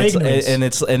 Pardon and my it's,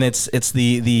 ignorance. and it's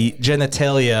the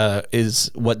genitalia is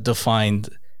what defined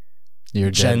Your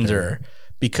gender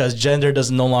because gender is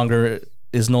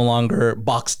no longer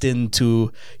boxed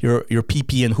into your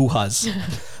pee and hoo-has.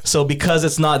 So because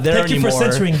it's not there Thank you anymore. for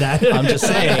censoring that. I'm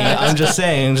just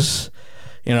saying,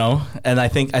 you know, and I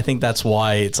think that's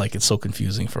why it's so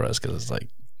confusing for us because it's like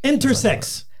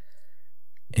Intersex.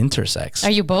 intersex. Are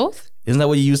you both? Isn't that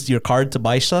what you use your card to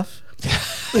buy stuff?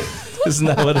 Isn't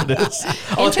that what it is?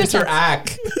 Oh, it's Intersex.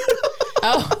 interact.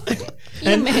 Oh,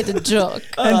 You made a joke.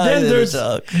 And I then did a there's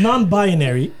joke.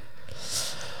 non-binary.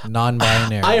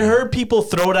 Non-binary. I heard people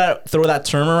throw that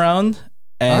term around,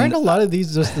 Aren't and a lot of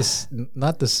these just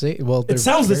not the same? Well, It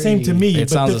sounds the same to me. it but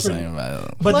sounds the different. same. I don't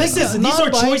know. But these are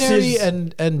non-binary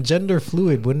choices. and gender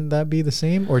fluid. Wouldn't that be the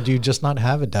same, or do you just not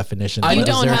have a definition? You Is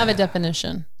don't there- have a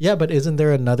definition. Yeah, but isn't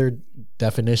there another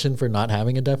definition for not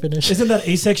having a definition? Isn't that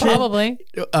asexual? Probably.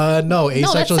 No,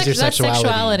 asexual is your that's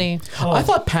sexuality. I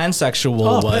thought pansexual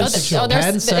Oh, was.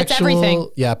 pansexual. It's everything.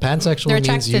 Yeah, pansexual They're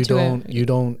means you attracted to don't. it. You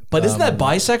don't. But isn't that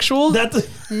bisexual? That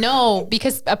No,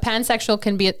 because a pansexual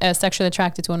can be sexually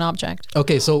attracted to an object.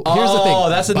 Okay, so here's the thing. Oh,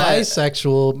 that's a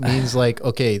bisexual means like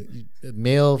okay,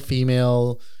 male,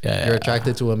 female. Yeah, You're yeah.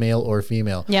 attracted to a male or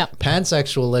female. Yeah.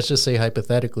 Pansexual. Let's just say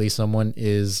hypothetically, someone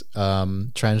is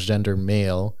transgender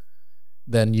male.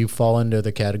 Then you fall under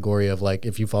the category of like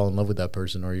if you fall in love with that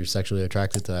person or you're sexually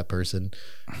attracted to that person,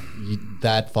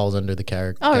 that falls under the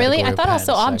character. Oh, really? I thought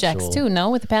also objects too. No,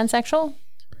 with the pansexual.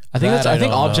 I think That I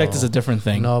think don't object know. is a different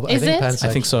thing. No, but Is I think it?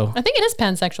 I think so. I think it is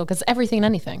pansexual because everything and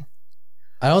anything.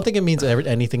 I don't think it means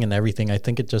anything and everything. I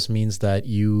think it just means that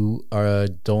you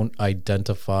don't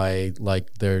identify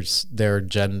like their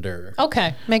gender.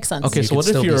 Okay, makes sense. Okay, You so can what if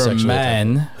still be you're a sexually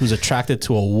man who's attracted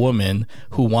to a woman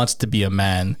who wants to be a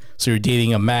man? So you're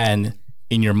dating a man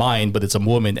in your mind, but it's a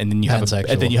woman, and then you have a Pansexual.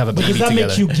 but baby does that together.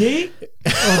 make you gay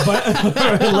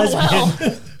or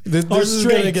lesbian? This Or is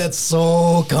gonna straight. get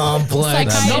so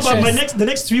complex. Psychiatrist. No, but the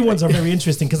next three ones are very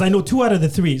interesting because I know 2 out of the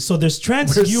 3. So there's We're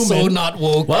transhuman, so not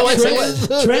woke. What? Say what?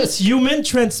 transhuman,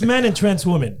 trans man, and trans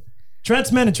woman.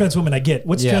 Trans man and trans woman, I get.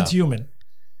 What's Yeah. transhuman?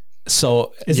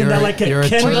 So Isn't that like you're a a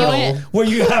Ken turtle. doll where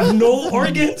you have no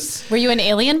organs? Were you an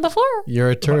alien before? You're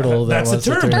a turtle that That's a wants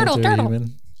to turtle. turn Turtle, into a turtle.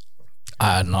 human.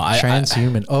 I don't know.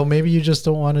 Transhuman. Oh, maybe you just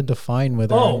don't want to define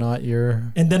whether Oh. or not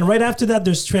you're. And then right after that,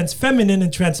 there's trans feminine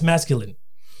and trans masculine.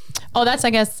 Oh, that's I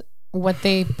guess what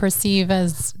they perceive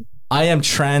as. I am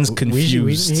trans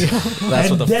confused. That's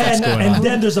what the fuck's going and on.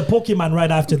 then there's a Pokemon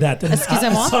right after that. And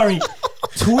Excusez-moi? sorry,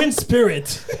 twin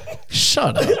spirit.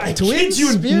 Shut up. I kid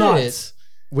you not.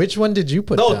 Which one did you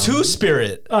put No, down? two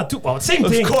spirit. Same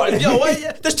Of thing. course. Yo, what?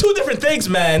 Yeah, there's two different things,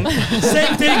 man.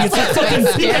 Same thing. It's like fucking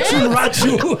Pikachu and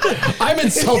Raichu. I'm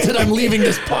insulted. I'm leaving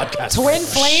this podcast. Twin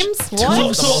flames?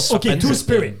 What? So, okay, two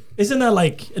spirit. Isn't that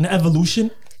like an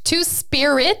evolution? Two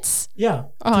spirits? Yeah.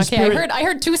 Oh, two okay, spirit. I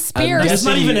heard two spears. There's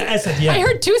not even an S at the end. I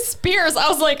heard two spears. I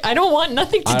was like, I don't want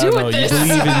nothing to I do don't know. with You this.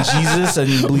 believe in Jesus and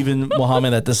you believe in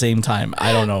Muhammad at the same time.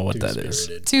 I don't know what that is.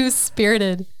 Two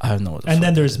spirited. I don't know what the And fuck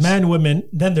then that there's is. man, women.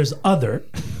 Then there's other.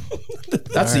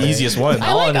 That's the easiest one.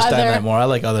 I'll like understand other. that more. I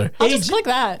like other. I'll just click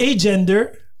that.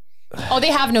 Agender. Oh, they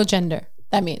have no gender.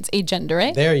 That means agender,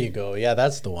 right? There you go. Yeah,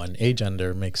 that's the one.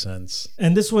 Agender makes sense.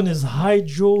 And this one is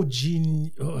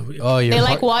hydrogen. Oh, you're They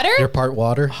like water? You're part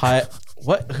water. Hi.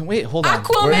 What? Wait, hold on.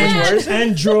 Aquaman.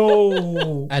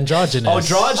 Andro. Androgynous.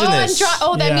 Androgynous.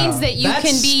 That Yeah. means that you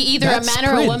can be either a That's man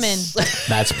or a woman. Prince.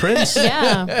 That's Prince.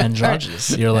 Yeah.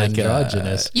 Androgynous. You're like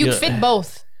Androgynous. You you're- fit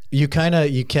both. You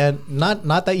can't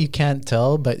not that you can't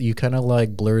tell, but you kind of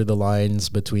like blur the lines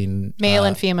between Male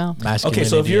and female. masculinity. Okay,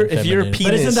 so if you're and a femininity.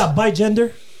 But isn't penis, that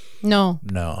bigender? No.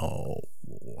 no,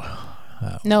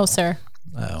 No, sir.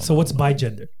 So what's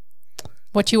bigender?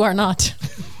 What you are not.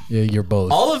 you're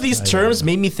both. all of these terms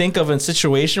made me think of a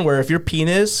situation where if your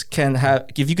penis can have,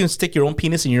 if you can stick your own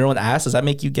penis in your own ass, does that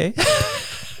make you gay?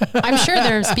 I'm sure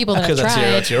there's people that have Because tried.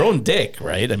 that's your own dick,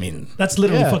 right? I mean, That's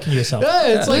literally Yeah. fucking yourself.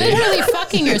 Yeah, it's like Literally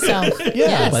fucking yourself.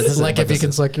 Yes. but this is- like but if you this can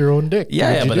is- suck your own dick. Yeah,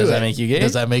 Would yeah, you but do does it? that make you gay?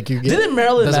 Does that make you gay? didn't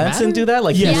Marilyn Does it Manson matter? do that?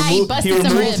 Like Yeah, he busted some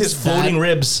removed ribs. his floating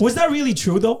ribs. Was that really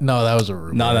true though? No, that was a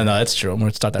rumor. No, that's true. I'm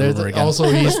gonna start that There's over again. also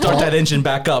he's start that engine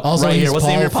back up Also, right he's here. What's the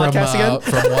name of your Paul podcast again?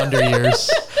 from Wonder Years.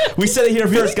 We said it here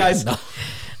first, guys.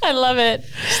 I love it.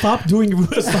 Stop doing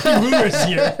rumors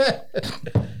here.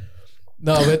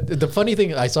 No, but the funny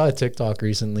thing, I saw a TikTok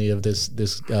recently of this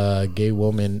gay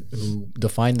woman who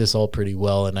defined this all pretty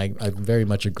well, and I very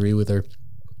much agree with her.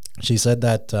 She said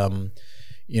that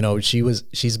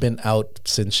she's been out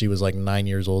since she was like 9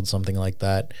 years old, something like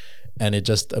that, and it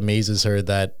just amazes her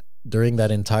that during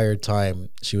that entire time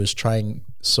she was trying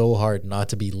so hard not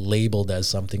to be labeled as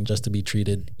something, just to be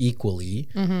treated equally.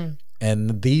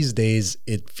 And these days,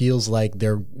 it feels like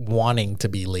they're wanting to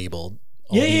be labeled.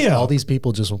 All these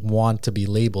people just want to be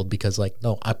labeled because, like,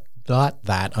 no, I'm not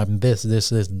that. I'm this, and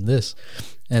this.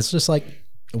 And it's just like,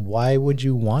 why would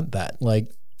you want that? Like,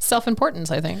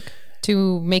 Self-importance, I think,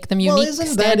 to make them unique,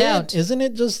 stand out. Isn't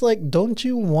it just like, don't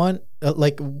you want,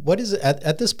 what is it?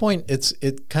 At this point,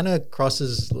 it kind of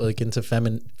crosses like into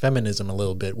feminism a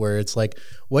little bit, where it's like,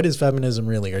 what is feminism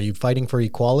really? Are you fighting for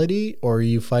equality, or are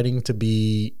you fighting to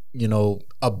be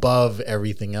above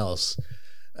everything else.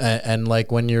 And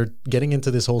like when you're getting into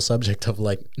this whole subject of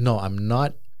like, no, I'm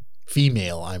not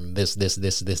female, I'm this, and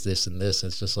this.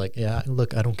 It's just like, yeah,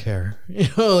 look, I don't care.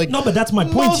 Like No, but that's my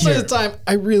point most here. of the time,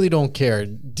 I really don't care.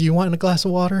 Do you want a glass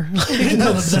of water?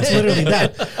 No, that's literally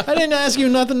that. I didn't ask you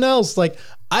nothing else. Like,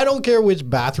 I don't care which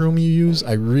bathroom you use.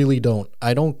 I really don't.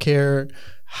 I don't care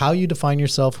how you define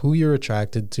yourself, who you're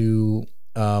attracted to.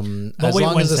 As wait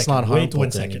long one as it's second. not harmful Wait 1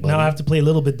 to second. anybody. Now I have to play a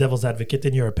little bit devil's advocate,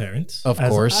 and you're a parent. Of as,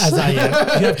 course. As I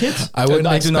am. You have kids? I wouldn't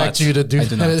I do expect not. you to do I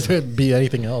do not. to be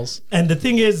anything else. And the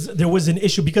thing is, there was an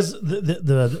issue because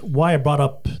the why I brought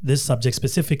up this subject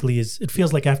specifically is it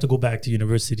feels like I have to go back to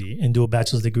university and do a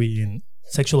bachelor's degree in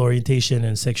sexual orientation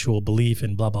and sexual belief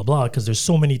and blah, blah, blah, because there's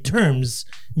so many terms,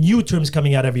 new terms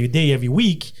coming out every day, every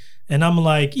week. And I'm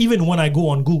like, even when I go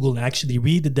on Google and actually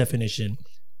read the definition,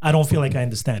 I don't feel like I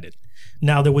understand it.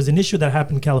 Now, there was an issue that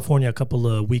happened in California a couple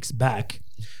of weeks back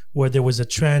where there was a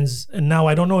trans, and now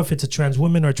I don't know if it's a trans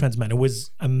woman or a trans man. It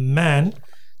was a man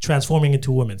transforming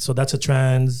into a woman. So that's a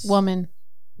trans Woman.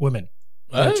 woman.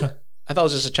 What? I thought it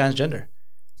was just a transgender.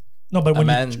 No, but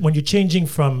man. when you're changing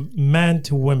from man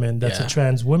to woman, that's Yeah. a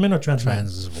trans woman or trans man.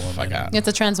 Trans woman. Fuck out. It's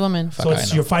a trans woman. So I it's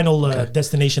know. your final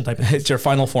destination type of thing. It's your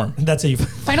final form. That's a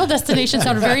Final destination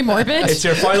sounded very morbid. It's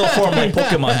your final form like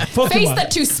Pokemon. Face Pokemon. the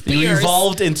two You spears.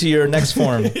 evolved into your next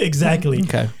form. Exactly.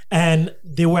 Okay. And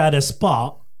they were at a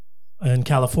spa in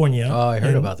California. Oh, I heard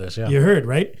And about this, yeah. You heard,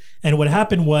 right? And what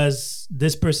happened was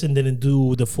this person didn't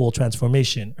do the full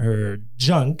transformation. Her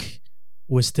junk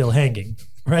was still hanging,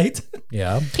 right?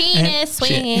 Yeah. Penis She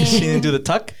swinging. didn't do the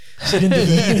tuck. She didn't do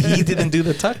the He didn't do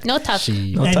the tuck. No touch.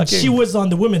 No and tucking. she was on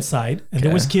the women's side, and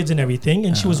there was kids and everything,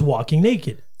 and she was walking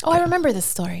naked. Oh, I remember this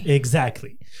story.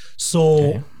 Exactly.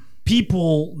 So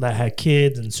people that had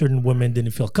kids and certain women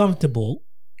didn't feel comfortable,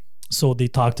 so they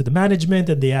talked to the management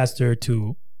and they asked her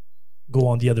to go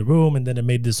on the other room, and then it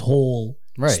made this whole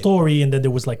Right. story, and then there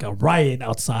was like a riot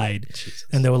outside,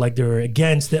 and they were like they're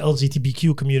against the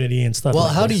LGBTQ community and stuff. Well,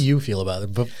 like how this. do you feel about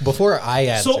it? Before I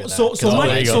answer So that, so 'cause so I'll my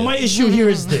let you so go. my issue here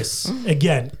is this.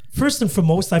 Again, first and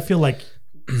foremost, I feel like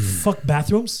fuck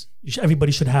bathrooms.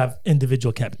 Everybody should have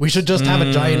individual cabinets. we should just have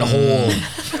a giant hole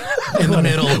in the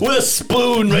middle. With a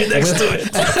spoon right next to it.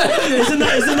 Isn't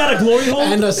that a glory hole?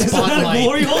 And a Isn't that spotlight. a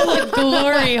glory hole?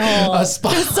 Glory hole. A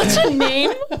spot. Such a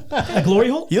name. A glory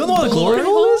hole? You don't know what a glory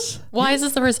hole is? Why is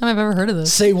this the first time I've ever heard of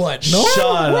this? Say what? No. Shut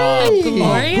up.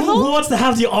 Glory Who hole? wants to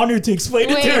have the honor to explain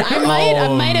Wait, it to her? I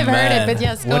might have heard man. it, but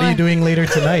yes, go What are you on. doing later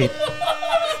tonight?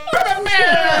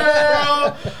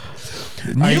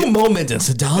 New moment in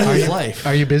Sedalia's life.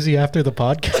 Are you busy after the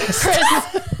podcast? Chris,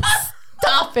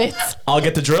 stop it. I'll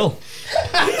get the drill.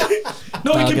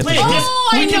 No, we can get play the- a guess. Oh,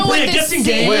 I We can know play what a this guessing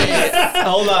game. is.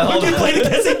 Hold on, We hold can on. play the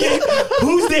guessing game.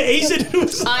 Who's the Asian?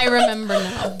 Who's I remember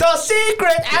now. The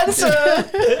secret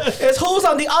answer is who's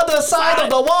on the other side of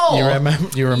the wall. You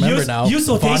remember You're- now? you're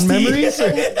so Fond tasty. memories?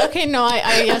 Okay, no,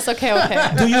 I yes, okay.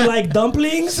 Do you like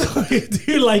dumplings? Or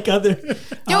do you like other?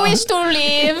 You wish to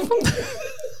live.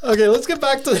 Okay, let's get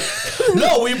back to.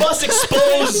 No, we must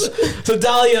expose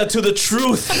Sedalia to the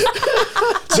truth.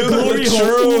 To glory the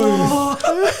hole?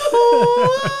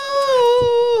 truth.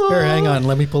 Here, hang on.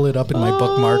 Let me pull it up in my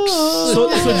bookmarks. So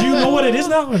do you know what it is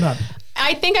now or not?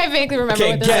 I think I vaguely remember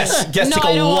Okay, what this guess. is. Guess, no, take a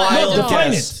I don't want wild to.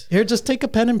 Define guess. it. Here, just take a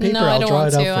pen and paper. No, I I'll don't draw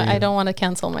want it out to. for you. I don't want to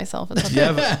cancel myself. It's okay.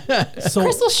 Yeah, So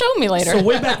Chris will show me later. So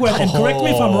way back when, and correct me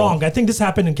if I'm wrong, I think this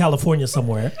happened in California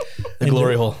somewhere. the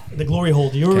glory hole. The glory hole,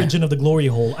 the origin of the glory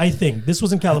hole. I think this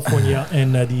was in California,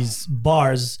 and these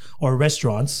bars or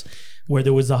restaurants where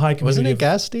there was a high community. Wasn't it of-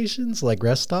 gas stations, like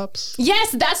rest stops?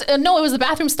 Yes, that's no. It was the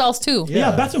bathroom stalls too.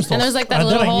 Yeah, bathroom stalls. And there's like that That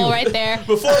little I knew. hole right there.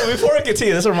 Before I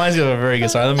continue, this reminds me of a very good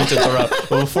story. Let me interrupt.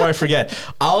 But before I forget,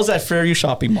 I was at Fairview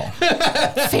Shopping Mall.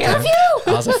 Fairview.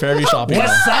 I was at Fairview Shopping Mall.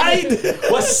 West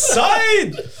Side. West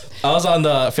Side. I was on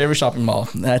the Fairview Shopping Mall,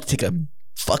 and I had to take a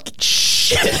fucking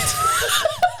shit.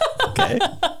 Okay.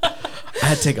 I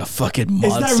had to take a fucking Is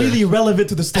monster. that really relevant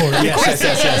to the story?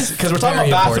 Yes. Because we're talking Very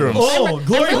about important. bathrooms. Oh,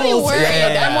 glory I'm really holes. worried.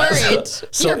 I'm worried.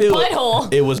 Your it,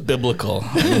 butthole. It was biblical.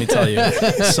 Let me tell you.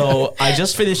 So I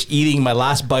just finished eating my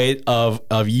last bite of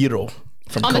gyro.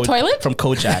 From On the toilet? From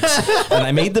Kojak's. And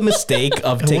I made the mistake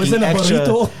of taking wasn't a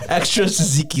burrito. extra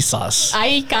tzatziki sauce.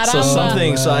 Ay, caramba. So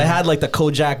something. So I had like the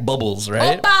Kojak bubbles,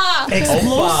 right? Opa!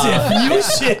 Explosive. New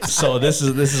shit. So this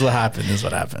is what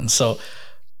happened. So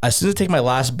as soon as I take my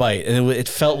last bite, and it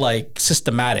felt like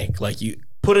systematic. Like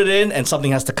put it in, and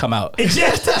something has to come out.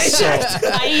 Eject.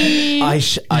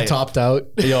 I Topped out.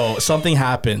 Yo, something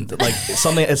happened. Like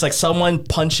something. It's like someone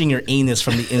punching your anus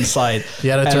from the inside.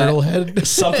 You had a And turtle head?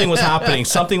 Something was happening.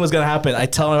 Something was gonna happen. I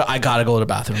tell him I gotta go to the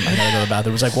bathroom. I gotta go to the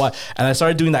bathroom. It was like what? And I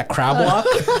started doing that crab walk.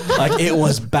 Like it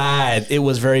was bad. It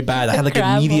was very bad. I had like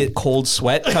Crab immediate cold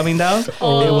sweat coming down. It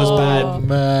was bad.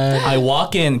 Man. I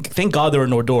walk in. Thank God there were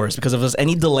no doors because if there was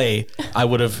any delay, it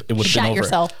would have been Shat over.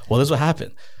 yourself. Well, this is what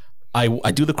happened. I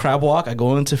do the crab walk. I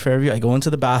go into Fairview. I go into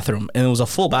the bathroom, and it was a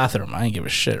full bathroom. I didn't give a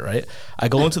shit, right? I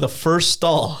go into the first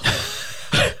stall.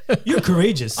 You're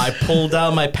courageous. I pull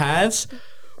down my pants.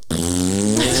 The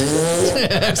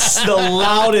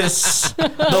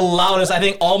loudest. I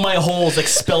think all my holes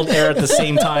expelled air at the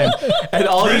same time, and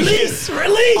all Release.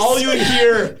 all you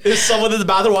hear is someone in the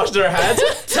bathroom washing their hands.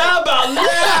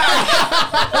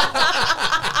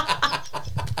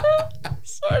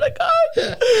 Swear to God.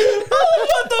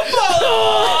 What the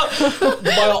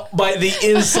fuck? The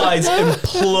insides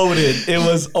imploded. It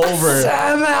was over.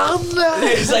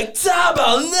 It's like tabarnak.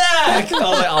 I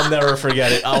was like, I'll never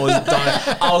forget it. I was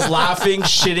done. I was laughing,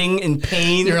 shitting in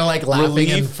pain. You're like laughing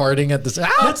relief. and farting at the same.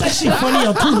 That's actually funny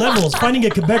on 2 levels. Finding a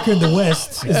Quebecer in the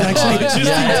West is actually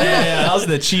Yeah, that was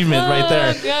an achievement right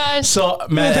there. Oh, gosh. So,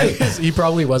 man, He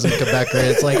probably wasn't Quebecer.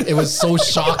 It's like it was so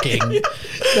shocking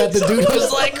that the dude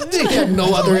was like he had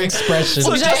no other expression.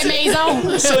 so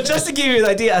just to give you an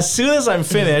idea, as soon as I'm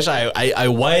finished, I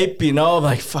wipe, I'm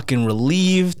like fucking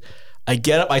relieved. I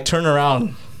get up, I turn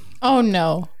around. Oh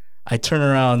no. I turn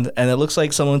around and it looks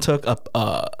like someone took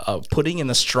a pudding in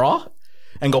a straw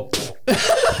and go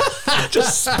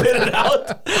just spit it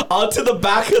out onto the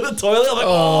back of the toilet. I'm like,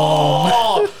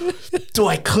 oh, do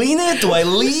I clean it? Do I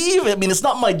leave? I mean, it's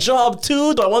not my job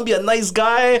too. Do I want to be a nice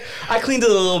guy? I cleaned it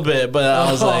a little bit, but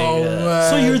I was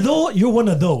So you're one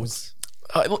of those.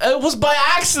 it was by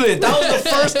accident. That was the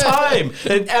first time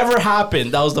it ever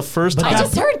happened. That was the first time. I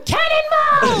just heard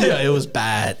cannonball. Yeah, it was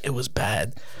bad. It was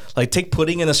bad. Like take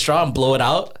pudding in a straw and blow it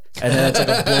out, and then it's like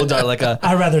a blow dart, like a.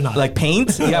 I'd rather not. Like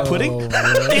paint. You got pudding.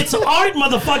 It's art,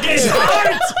 motherfucker. It's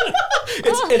art.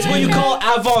 It's what you call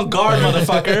avant-garde,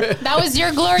 motherfucker. That was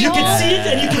your glory You hole. can see it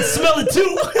and you can smell it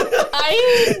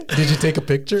too. Did you take a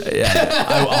picture? Yeah,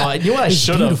 I knew what I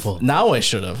should have. beautiful. Now I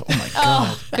should have. Oh my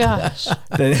god. Oh gosh.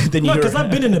 Then you No, hear. because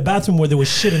I've been in a bathroom where there was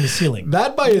shit in the ceiling.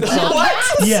 That by itself.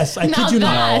 Yes, I kid you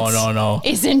not. No.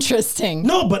 It's interesting.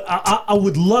 No, but I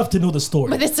would love to know the story.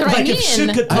 But that's what I like if mean.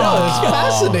 shit could Oh, talk. it's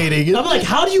fascinating. I'm like,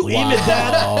 how do you aim at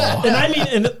that? And I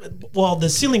mean, well, the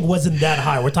ceiling wasn't that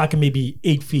high. We're talking maybe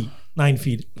 8 feet, 9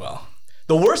 feet. Well,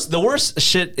 the worst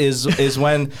shit is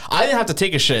when I didn't have to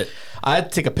take a shit. I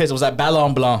had to take a piss. It was at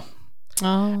Ballon Blanc.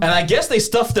 Oh. And I guess they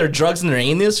stuffed their drugs in their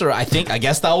anus, or I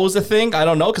guess that was the thing. I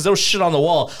don't know, because there was shit on the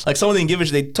wall. Like someone didn't give a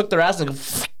shit. They took their ass and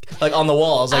like on the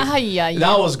wall. I was like,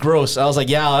 that was gross. I was like,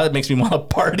 yeah, that makes me want to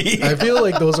party. I feel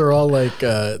like those are all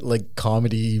like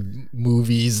comedy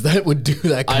movies that would do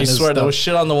that kind I of swear stuff. there was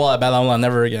shit on the wall at Ballon Blanc.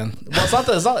 Never again. Well,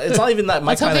 it's not even that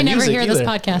my Let's hope kind they of never music hear either. this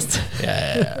podcast.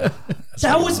 Yeah.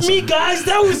 That was me, guys.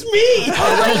 That was me.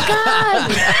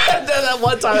 And then at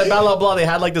one time at Ballon Blanc, they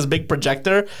had like this big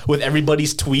projector with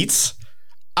everybody's tweets.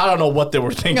 I don't know what they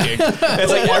were thinking.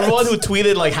 It's like everyone who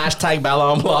tweeted like hashtag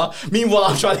Ballon Blanc. Meanwhile,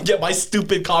 I'm trying to get my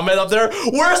stupid comment up there.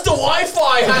 Where's the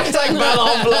Wi-Fi? Hashtag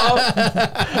Ballon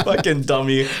Blanc. Fucking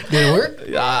dummy. Did it work?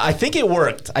 I think it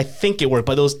worked.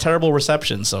 But it was terrible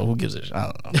reception. So who gives a shit? I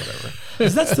don't know. Whatever.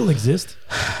 Does that still exist?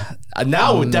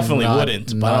 Now it definitely Not-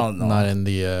 wouldn't. But I don't know. Not in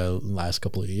the last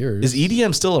couple of years. Is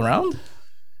EDM still around?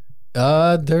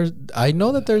 I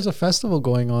know that there's a festival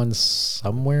going on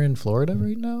somewhere in Florida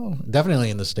right now. Definitely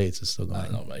in the States, it's still I going.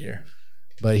 don't know about here.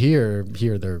 But here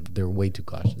they're way too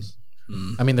cautious.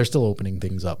 I mean, they're still opening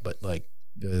things up, but like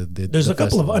There's a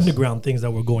couple of underground things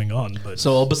that were going on, but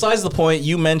So besides the point,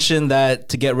 you mentioned that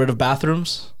to get rid of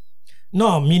bathrooms.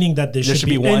 no, meaning that there should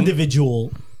be one?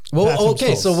 individual. Well, bathroom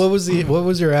okay. So stalls. what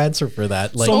was your answer for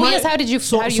that? Like, Oh, yes, how do you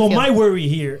So feel? my worry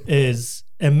here is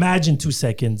imagine 2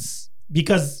 seconds,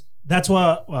 because that's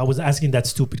why I was asking that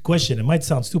stupid question. It might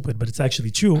sound stupid, but it's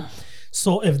actually true.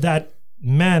 So if that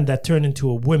man that turned into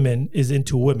a woman is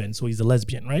into women, so he's a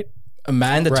lesbian, right? A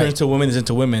man that Right. turns to a woman is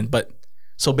into women, but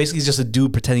so basically he's just a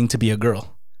dude pretending to be a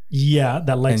girl, Yeah,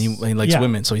 that likes and he likes yeah,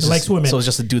 women. So he he's likes women. So it's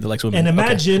just a dude that likes women. And Okay.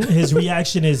 imagine his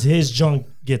reaction is his junk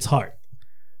gets hard.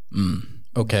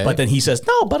 okay, But then he says,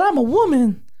 "No, but I'm a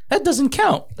woman. That doesn't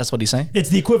count." That's what he's saying. It's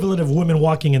the equivalent of women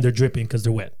walking and they're dripping because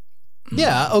they're wet.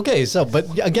 yeah, okay. So, but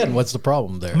again, what's the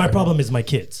problem there? My problem is my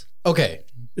kids. Okay,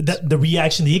 The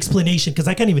reaction, the explanation, because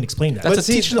I can't even explain that. That's but a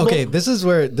see, teachable- okay, this is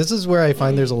where I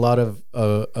find there's a lot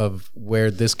of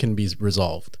where this can be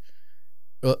resolved.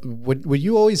 would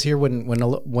you always hear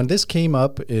when this came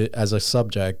up as a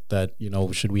subject that, you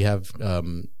know, should we have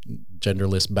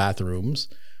genderless bathrooms,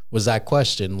 was that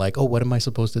question like, oh, what am I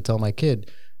supposed to tell my kid?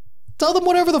 Tell them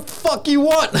whatever the fuck you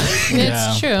want.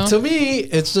 It's true. To me,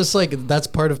 it's just like that's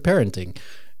part of parenting.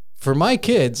 For my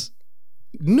kids,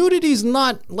 nudity's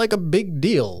not like a big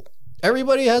deal.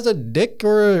 Everybody has a dick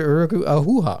or a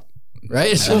hoo-ha,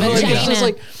 right? So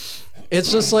like,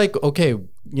 it's just like okay,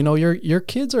 you know, your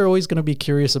kids are always going to be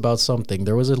curious about something.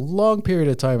 There was a long period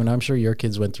of time, and I'm sure your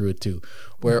kids went through it too,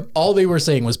 where all they were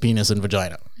saying was penis and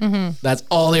vagina. That's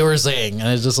all they were saying, and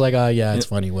it's just like, yeah, it's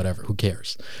funny, whatever. Who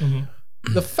cares?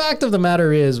 The fact of the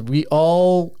matter is, we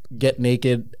all get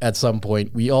naked at some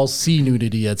point. We all see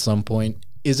nudity at some point.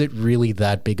 Is it really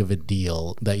that big of a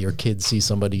deal that your kids see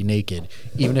somebody naked?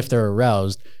 Even if they're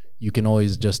aroused, you can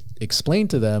always just explain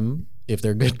to them. If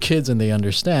they're good kids and they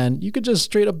understand, you could just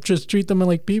straight up just treat them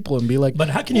like people and be like, but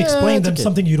how can you explain them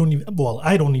something you don't even, well,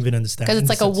 I don't even understand. Because it's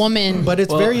like a woman. But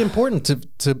it's very important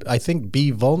to, I think, be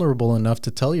vulnerable enough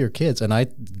to tell your kids. And I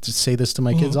say this to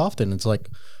my kids often. It's like,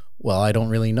 well, I don't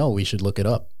really know. We should look it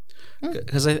up.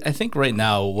 Because I think right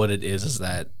now what it is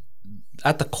that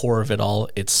at the core of it all,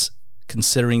 it's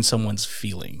considering someone's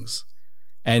feelings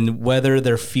and whether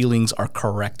their feelings are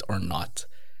correct or not.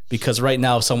 Because right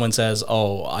now, if someone says,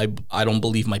 "Oh, I don't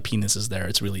believe my penis is there.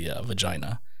 It's really a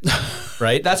vagina,"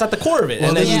 right? That's at the core of it.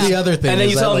 Well, and then the other thing, and then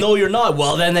you tell them, like, "No, you're not."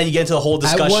 Well, then you get into the whole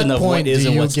discussion of what is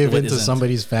and what's do you give what into isn't.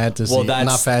 somebody's fantasy? Well, that's,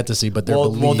 not fantasy, but their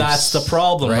beliefs. Well, that's the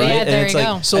problem, right? Yeah, and there it's you like,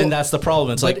 go. so, and that's the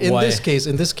problem. It's but like, in why? this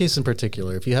case in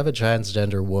particular, if you have a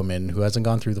transgender woman who hasn't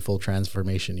gone through the full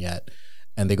transformation yet,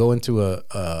 and they go into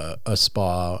a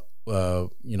spa,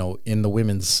 you know, in the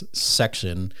women's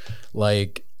section,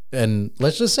 like. And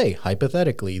let's just say,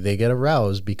 hypothetically, they get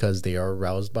aroused because they are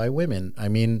aroused by women. I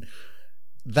mean,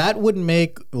 that would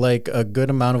make like a good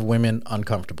amount of women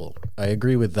uncomfortable. I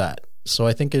agree with that. So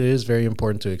I think it is very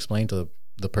important to explain to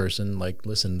the person, like,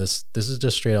 listen, this is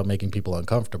just straight up making people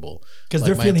uncomfortable. Because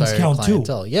like their feelings count too.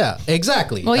 Yeah,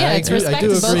 exactly. Well, yeah, I it's agree- respect I do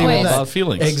both agree ways. with that. About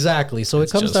feelings. Exactly. So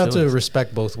It's it comes just down to feelings.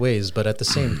 respect both ways, but at the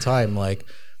same time, like,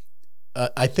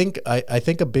 I think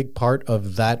a big part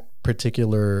of that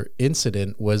particular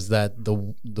incident was that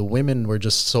the women were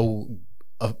just so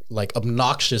like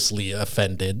obnoxiously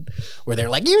offended, where they're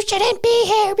like, "You shouldn't be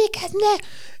here because." Nah.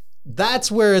 That's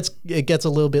where it gets a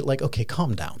little bit like, okay,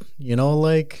 calm down. You know,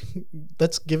 like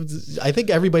let's give. I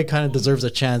think everybody kind of deserves a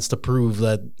chance to prove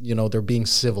that, you know, they're being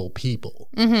civil people.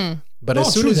 But No,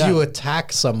 as soon true as that. you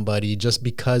attack somebody just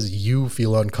because you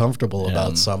feel uncomfortable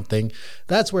about something,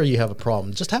 that's where you have a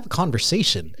problem. Just have a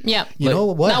conversation. Yeah. You know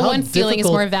what? Not How one feeling is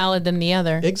difficult- more valid than the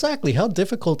other. Exactly. How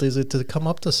difficult is it to come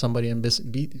up to somebody and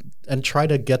and try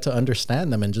to get to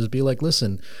understand them and just be like,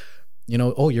 listen, you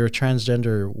know, oh, you're a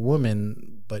transgender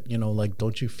woman, but, you know, like,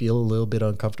 don't you feel a little bit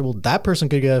uncomfortable? That person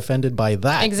could get offended by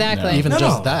that. Exactly. Even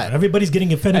just that. Everybody's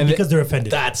getting offended because they're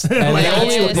offended. And Like,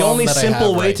 the only that I simple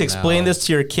have way right to explain now. this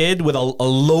to your kid with a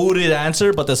loaded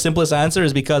answer, but the simplest answer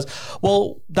is because,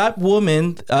 well, that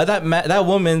woman, that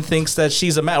woman thinks that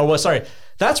she's a man. Or well, sorry,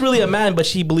 that's really a man, but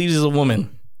she believes he's a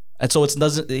woman, and so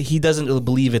he doesn't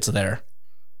believe it's there.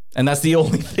 And that's the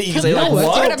only thing you can say. Like, No, that's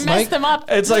what? Sort of messed them up.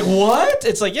 It's like, what?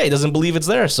 It's like, yeah, he doesn't believe it's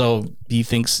there, so he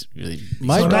thinks.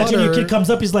 My So imagine your daughter- kid comes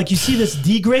up, he's like, you see this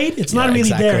D grade? It's not Yeah, really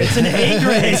exactly. there. It's an A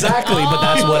grade. Exactly, but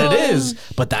that's what it is.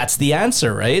 But that's the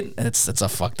answer, right? It's a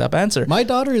fucked up answer. My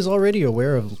daughter is already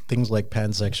aware of things like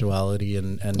pansexuality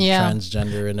and Yeah.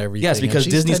 transgender and everything. Yes, and because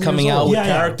she's Disney's 10 coming years out old. with Yeah,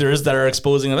 yeah. characters that are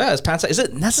exposing that as pants. Is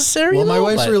it necessary? Well, my though?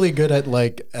 wife's But- really good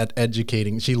at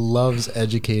educating. She loves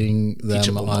educating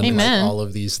them on like, Amen. all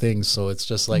of these things. So it's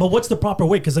just like, But what's the proper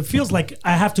way? Because it feels like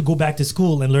I have to go back to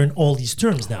school and learn all these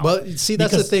terms now. well, see,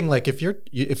 that's the Because- thing. Like, if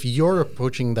you're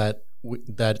approaching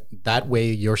that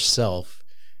way yourself,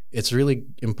 it's really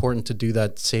important to do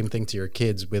that same thing to your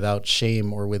kids without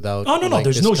shame or without. Oh, no, like,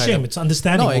 there's this no kind shame. of- It's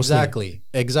understanding. No, mostly.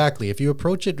 exactly. If you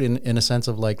approach it in a sense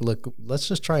of like, look, let's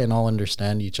just try and all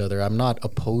understand each other. I'm not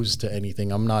opposed to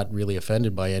anything. I'm not really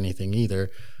offended by anything either.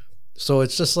 So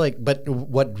it's just like, but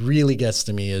what really gets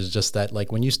to me is just that,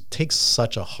 like, when you take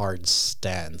such a hard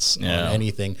stance Yeah. on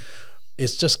anything,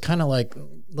 it's just kind of like,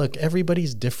 look,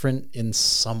 everybody's different in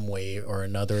some way or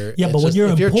another. Yeah, It's but when just- you're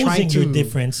if imposing trying your to-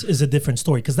 difference is a different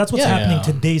story because that's what's Yeah. happening Yeah.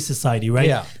 in today's society, right?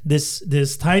 Yeah.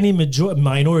 This tiny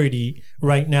minority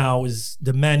right now is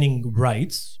demanding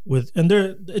rights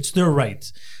it's their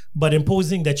rights, but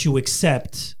imposing that you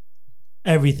accept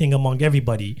everything among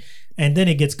everybody, and then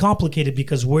it gets complicated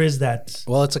because where's that?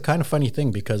 Well, it's a kind of funny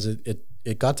thing because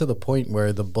it got to the point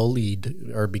where the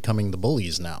bullied are becoming the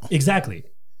bullies now. Exactly.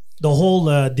 The whole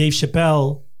Dave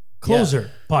Chappelle closer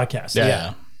podcast.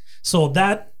 Yeah. So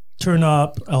that turned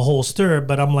up a whole stir.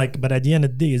 But I'm like, but at the end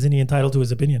of the day, isn't he entitled to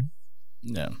his opinion?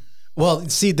 Yeah. Well,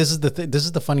 see, this is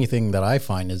the funny thing that I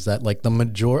find is that like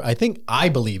I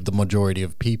believe the majority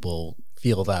of people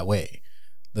feel that way.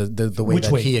 The way Which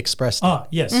that way? he expressed it. Ah,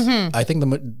 yes. I think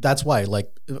that's why, like,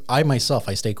 I myself,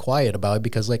 I stay quiet about it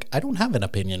because, like, I don't have an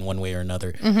opinion one way or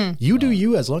another. You do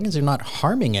you, as long as you're not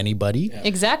harming anybody.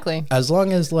 Exactly. As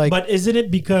long as, like, But isn't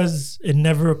it because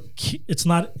it's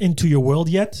not into your world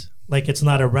yet? Like it's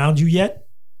not around you yet?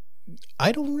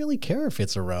 I don't really care if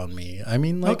it's around me. I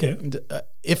mean, like, Okay.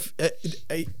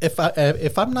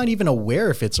 If I'm not even aware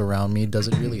if it's around me, does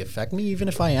it really affect me? Even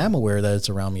if I am aware that it's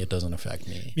around me, it doesn't affect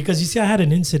me. Because you see, I had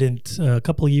an incident a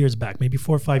couple of years back, maybe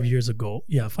 4 or 5 years ago.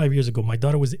 Yeah, 5 years ago. My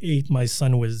daughter was 8. My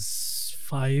son was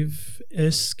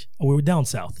 5-ish. We were down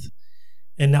south.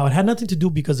 And now it had nothing to do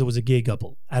because it was a gay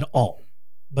couple at all.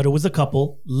 But it was a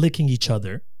couple licking each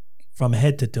other from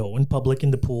head to toe in public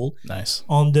in the pool Nice.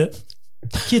 on the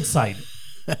kid side.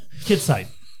 Kid side.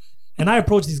 And I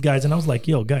approached these guys and I was like,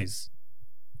 yo, guys,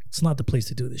 it's not the place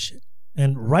to do this shit.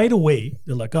 And right away,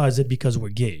 they're like, oh, is it because we're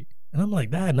gay? And I'm like,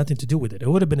 that had nothing to do with it. It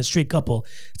would have been a straight couple.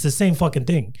 It's the same fucking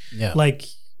thing. Yeah. Like,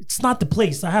 it's not the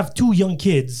place. I have 2 young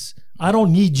kids. I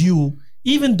don't need you,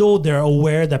 even though they're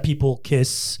aware that people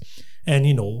kiss and,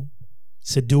 you know,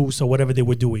 seduce or whatever they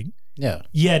were doing. Yeah.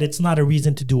 Yet it's not a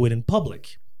reason to do it in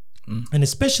public. And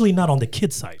especially not on the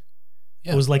kid side.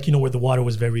 Yeah. It was like, you know, where the water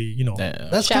was very, you know.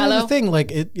 That's kind Shallow. of the thing.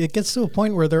 Like, it gets to a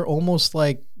point where they're almost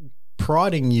like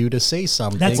prodding you to say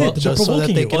something. That's it. They're Just so that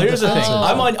provoking they you. can Well, here's the thing. defend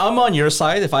themselves. I'm on your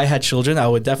side. If I had children, I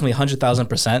would definitely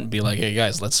 100,000% be like, hey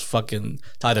guys, let's fucking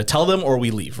either tell them or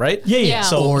we leave, right? Yeah, yeah. Yeah.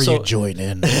 So, Or so you join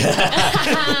in.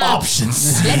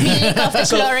 options. Let me lick off the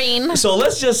chlorine. So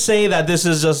let's just say that this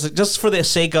is just for the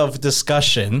sake of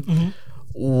discussion.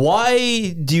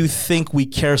 Why do you think we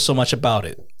care so much about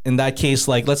it? In that case,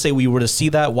 like, let's say we were to see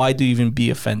that, why do you even be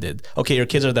offended? Okay, your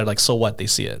kids are there, like, so what? They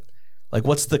see it. Like,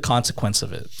 what's the consequence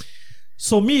of it?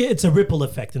 So me, it's a ripple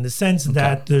effect in the sense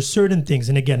that there's certain things,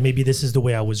 and again, maybe this is the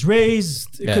way I was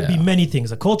raised. It could be many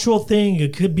things, a cultural thing.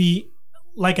 It could be,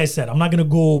 like I said, I'm not going to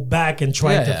go back and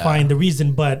try to find the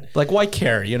reason, but Like, why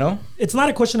care, you know? it's not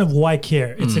a question of why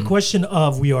care. It's a question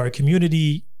of we are a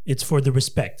community. It's for the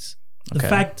respect. The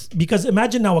fact, because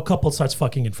imagine now a couple starts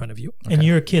fucking in front of you and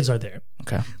your kids are there.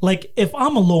 Okay. Like if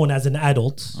I'm alone as an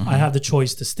adult, I have the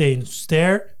choice to stay and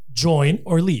stare, join,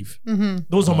 or leave.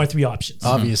 Those are my 3 options.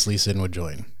 Obviously, Sin would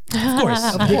join. Of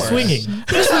course, big swinging.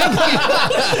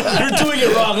 You're doing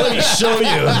it wrong. Let me show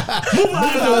you. Move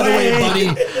out of the way, buddy.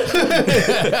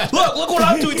 Look what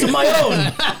I'm doing to my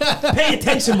own. Pay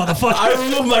attention, motherfucker. I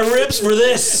removed my ribs for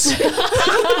this.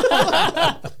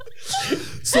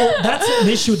 So that's an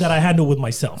issue that I handle with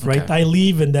myself, right? I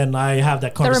leave and then I have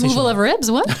that The conversation. removal of ribs?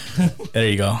 What? There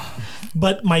you go.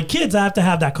 But my kids, I have to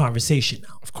have that conversation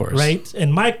now. Of course. Right?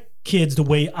 And my kids, the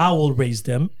way I will raise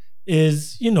them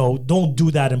is, you know, don't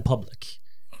do that in public.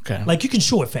 Okay. Like you can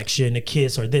show affection, a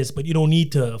kiss or this, but you don't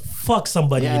need to fuck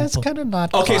somebody. Yeah, in it's public. kind of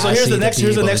not. Okay, so here's classy the to next be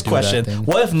here's the able to next do that question. thing.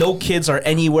 What if no kids are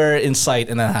anywhere in sight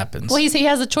and that happens? Well, he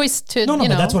has a choice to, No, you know.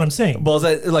 but that's what I'm saying. Well, is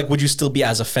that, like, would you still be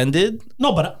as offended?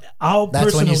 No, but I'll That's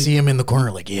personally. when you see him in the corner,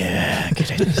 like, yeah,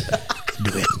 get it,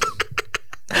 do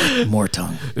it. More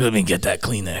tongue. Let me get that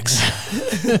Kleenex.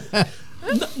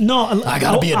 No, I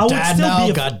gotta be a would dad still now,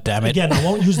 be God damn it. Again, I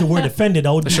won't use the word offended.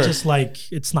 I would be just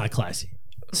like, it's not classy.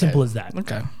 Simple as that.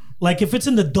 Okay. Like if it's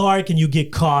in the dark and you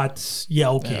get caught, yeah,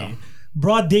 okay.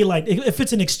 Broad daylight. If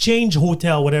it's an exchange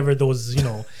hotel, whatever those, you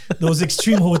know, those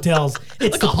extreme hotels,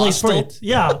 it's the place for hostel? it.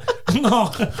 Yeah.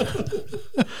 No.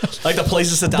 Like the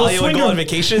places Sedalia would go swinger- on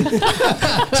vacation.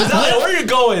 Sedalia, where are you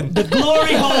going? The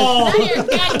glory hall. None of your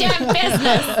goddamn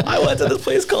business. I went to this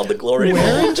place called the Glory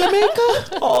Hall. in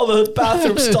Jamaica? All the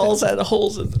bathroom stalls had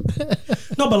holes in them.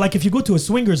 No, but like if you go to a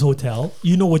swingers hotel,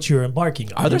 you know what you're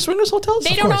embarking on. Are there swingers hotels?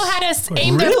 They don't know course. how to Of course.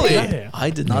 aim their Really? pin. Yeah. I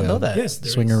did not know that. Yes, there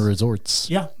Swinger is. resorts.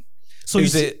 Yeah. So you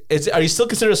see, Are you still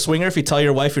considered a swinger if you tell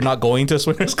your wife you're not going to a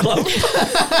swingers club?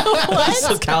 It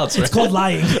still counts, right? it's called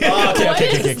lying. Oh, okay, What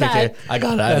is okay. that? I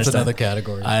got it. I That's understand. another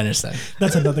category. I understand.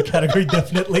 That's another category,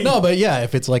 definitely. No, but yeah,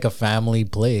 if it's like a family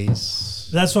place.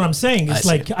 That's what I'm saying. It's see.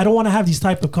 like I don't want to have these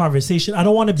type of conversation. I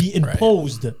don't want to be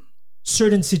imposed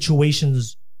certain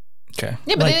situations, Okay.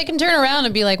 Yeah, but Like- they can turn around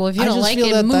and be like, well, if you I don't just like feel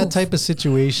it, that move. that type of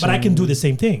situation. but I can do the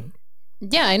same thing.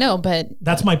 Yeah, I know, but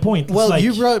That's my point. It's Well, like,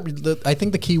 you brought. I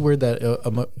think the key word that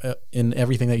in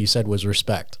everything that you said was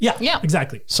respect. yeah,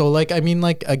 exactly. So, like, I mean,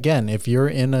 like, again, if you're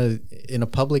in a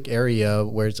public area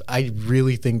where it's, I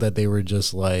really think that they were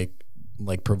just like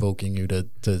like provoking you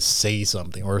to say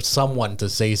something or someone to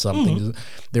say something.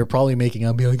 They're probably making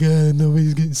up, be like,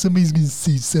 somebody's gonna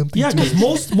say something. Yeah, to me.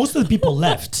 because most of the people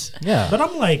left. Yeah. But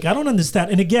I'm like, I don't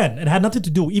understand. And again, it had nothing to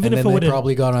do. Even And if then it they would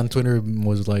probably got on Twitter and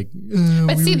was like,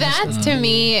 But see, that to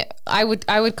me, I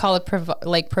would call it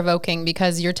provoking,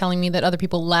 because you're telling me that other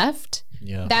people left.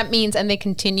 Yeah. That means, and they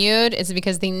continued, is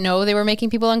because they know they were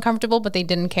making people uncomfortable, but they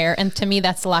didn't care. And to me,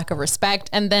 that's the lack of respect.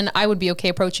 And then I would be okay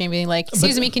approaching and being like,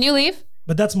 excuse me, can you leave?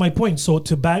 But that's my point. So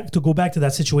to go back to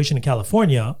that situation in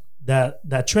California,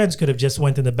 that trans could have just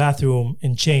went in the bathroom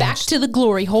and changed. Back to the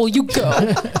glory hole you go.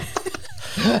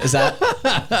 Is that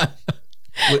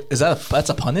that's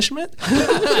a punishment? Happy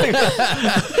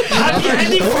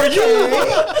ending for you.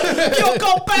 You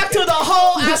go back to the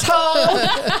hole,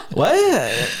 asshole.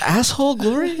 What? Asshole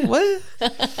glory? What?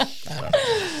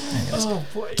 Oh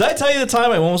boy. Did I tell you the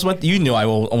time I almost went? You knew I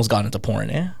almost got into porn,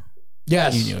 eh?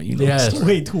 yes, You know yes,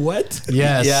 Wait, what?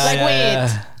 yes, Like,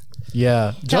 wait.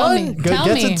 yeah. Tell John me, tell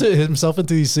gets me. into himself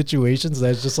into these situations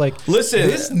that's just like, Listen.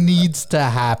 this needs to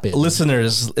happen.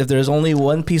 Listeners, if there's only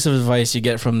one piece of advice you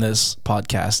get from this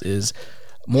podcast is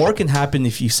more can happen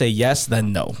if you say yes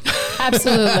than no.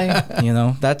 Absolutely. You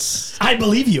know, that's I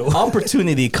believe you.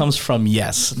 opportunity comes from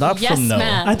yes, not Yes, from no.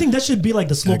 man. I think that should be like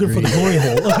the slogan for the glory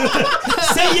hole.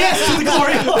 Say yes to the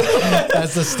glory hole.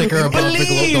 That's the sticker above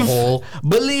the hole.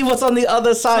 Believe what's on the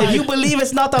other side. You believe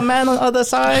it's not a man on the other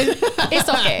side. It's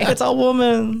okay. It's a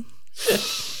woman.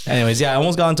 Anyways, yeah, I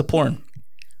almost got into porn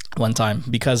one time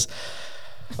because,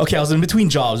 okay, I was in between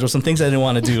jobs. There were some things I didn't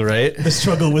want to do, right? The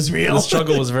struggle was real. The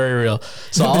struggle was very real.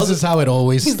 So I This was is how it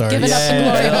always starts. giving up the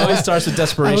glory it hole. always starts with I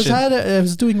desperation.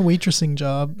 was doing a waitressing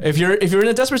job. If you're in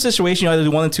a desperate situation, you either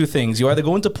do one of two things. You either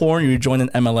go into porn or you join an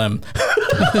MLM.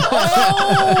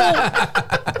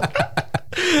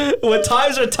 When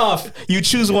times are tough, you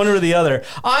choose one or the other.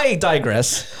 I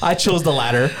digress. I chose the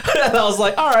latter. And I was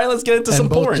like, all right, let's get into And some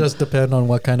both porn. just depend on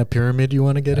what kind of pyramid you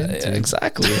want to get into. Yeah,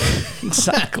 exactly.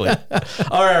 Exactly.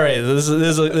 All right. This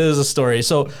is a story.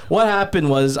 So what happened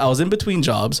was I was in between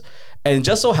jobs, and it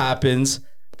just so happens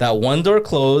that one door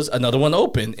closed, another one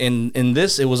opened. In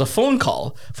this, it was a phone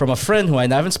call from a friend who I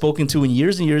haven't spoken to in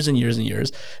years and years and years and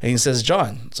years. And he says,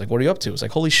 John, it's like, what are you up to? It's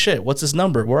like, holy shit, what's this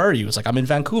number? Where are you? It's like, I'm in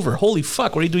Vancouver. Holy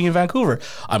fuck, what are you doing in Vancouver?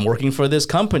 I'm working for this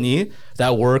company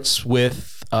that works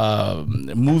with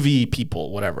movie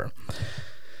people, whatever.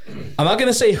 I'm not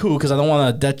gonna say who because I don't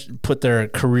want to put their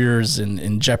careers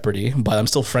in jeopardy, but I'm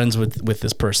still friends with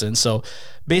this person. So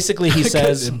basically, he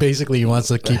says, Basically, he wants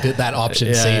to keep that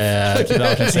option safe. keep the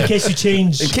option In safe. case you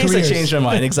change In case careers. I changed my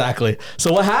mind, exactly.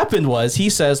 So what happened was he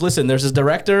says, listen, there's this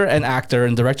director and actor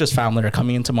and director's family are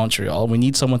coming into Montreal. We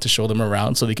need someone to show them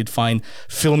around so they could find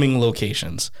filming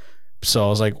locations. So I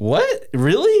was like, what?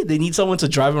 Really? They need someone to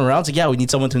drive them around? It's like, yeah, we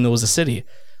need someone who knows the city.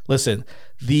 Listen,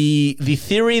 the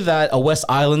theory that a West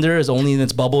Islander is only in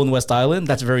its bubble in West Island,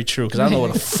 that's very true because I don't know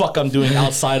what the fuck I'm doing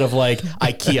outside of like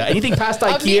IKEA. Anything past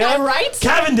IKEA? Right?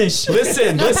 Cavendish.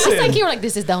 Listen, It's like listen. you were like,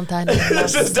 this is downtown.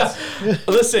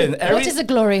 Listen, What is a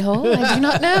glory hole? I do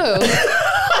not know.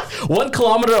 1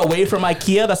 kilometer away from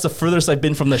IKEA, that's the furthest I've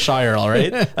been from the Shire, all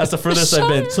right? That's the furthest I've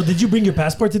been. So did you bring your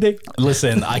passport today?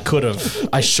 Listen, I could have.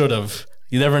 I should have.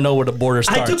 You never know where the border I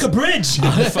starts. took a bridge.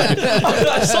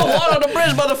 I saw water on the bridge,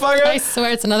 motherfucker. I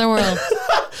swear it's another world.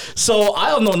 So I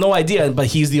don't know, no idea.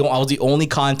 But I was the only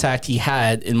contact he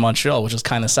had in Montreal, which is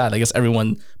kind of sad. I guess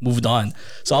everyone moved on.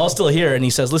 So I was still here, and he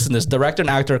says, "Listen, this director and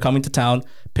actor are coming to town.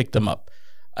 Pick them up,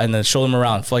 and then show them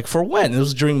around." For when? It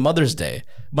was during Mother's Day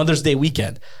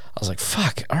weekend. I was like,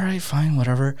 "Fuck, all right, fine,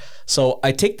 whatever." So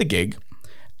I take the gig,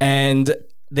 and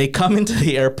they come into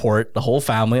the airport, the whole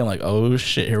family. I'm like, oh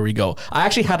shit, here we go. I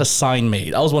actually had a sign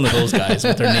made. I was one of those guys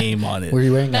with their name on it. Were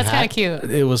you wearing That's a kind hat? of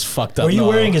cute. It was fucked up. Were you No.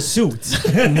 wearing a suit?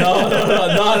 No,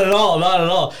 not at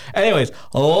all. Anyways,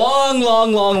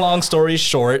 long story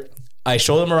short, I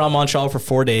showed them around Montreal for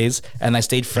 4 days, and I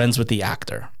stayed friends with the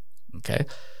actor. Okay.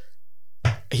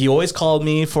 He always called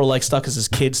me for like stuff because his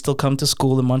kids still come to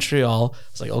school in Montreal.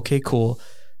 I was like, okay, cool.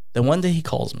 Then one day he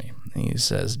calls me and he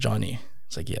says, Johnny.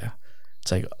 It's like, yeah.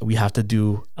 It's like, we have to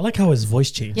do I like how his voice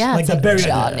changed. Yeah, like it's the like very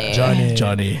Johnny.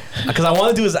 Johnny. Because I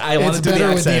want to do It's the better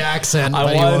accent. with the accent, I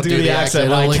but you want won't to do the accent.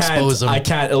 It'll I expose him.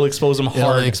 can't. It'll expose him It'll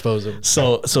hard. expose him.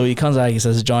 So he comes out. He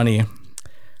says, Johnny,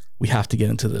 we have to get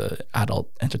into the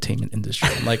adult entertainment industry.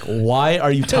 I'm like, why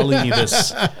are you telling me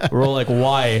this? We're all like,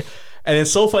 why? And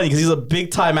it's so funny because he's a big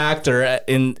time actor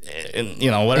in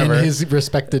whatever. In his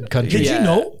respected country. Did you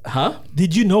know? Huh?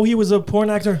 Did you know he was a porn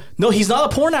actor? No, he's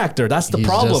not a porn actor. That's the He's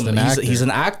problem. just an actor. He's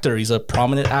an actor. He's a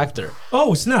prominent actor.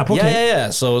 Oh, snap. Okay. Yeah.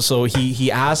 So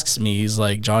he asks me, he's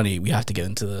like, Johnny, we have to get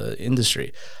into the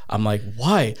industry. I'm like,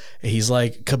 why? He's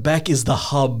like, Quebec is the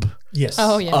hub Yes.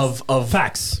 Oh, yes. of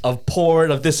Facts. of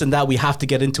porn, of this and that. We have to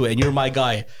get into it. And you're my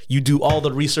guy. You do all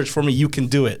the research for me. You can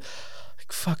do it.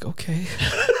 Like, fuck, okay.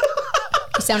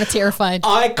 You sounded terrified.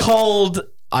 I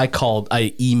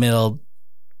emailed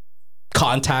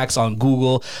contacts on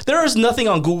Google. There is nothing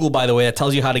on Google, by the way, that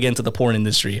tells you how to get into the porn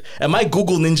industry. And my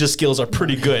Google ninja skills are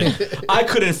pretty good. I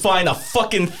couldn't find a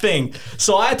fucking thing.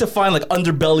 So I had to find like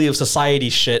underbelly of society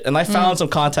shit. And I found some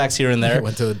contacts here and there.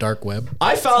 Went to the dark web.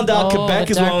 I found out Oh, Quebec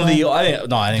the is one dark of the.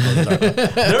 I didn't go to the dark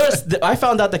web. I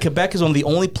found out that Quebec is one of the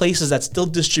only places that still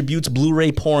distributes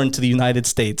Blu-ray porn to the United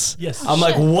States. Yes. I'm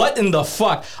like, what in the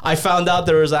fuck? I found out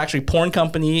there was actually porn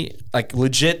company, like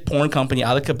legit porn company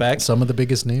out of Quebec. Some of the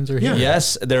biggest names are here.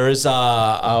 Yes, there is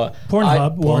Pornhub.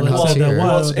 Pornhub's here.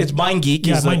 it's MindGeek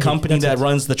Yeah, is the MindGeek, company that's that it.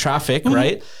 runs the traffic,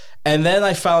 right? And then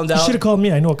I found You out. should have called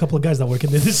me. I know a couple of guys that work in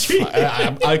the industry.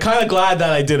 I'm kind of glad that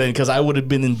I didn't, because I would have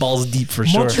been in balls deep for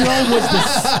sure. Montreal was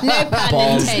the No pun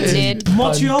Balls intended.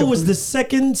 Montreal was the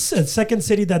second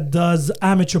city that does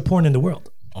amateur porn in the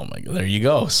world. Oh my god, there you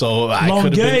go. So I could have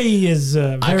been. Longueuil is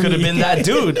very... I could have been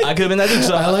that dude.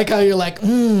 So I like how you're like,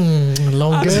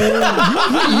 Longueuil.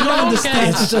 You don't understand.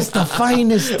 It's just the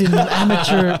finest in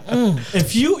amateur.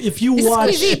 If you watch,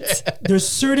 Exquisite. there's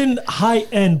certain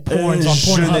high-end porns on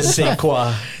Je ne sais Pornhub.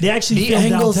 quoi. They actually The film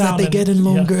angles that downtown they and- get in yeah.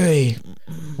 Longueuil.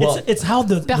 It's how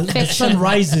the sun Perfection.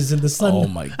 rises and the sun. Oh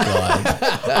my god!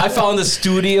 I found a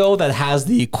studio that has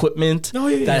the equipment, Oh,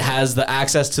 yeah. that has the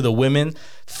access to the women.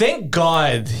 Thank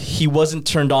God he wasn't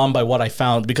turned on by what I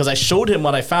found, because I showed him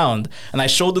what I found and I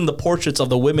showed him the portraits of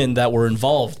the women that were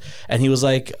involved, and he was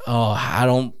like, "Oh,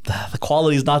 the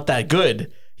quality is not that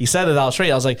good." He said it out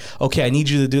straight. I was like, "Okay, I need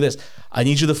you to do this. I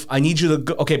need you to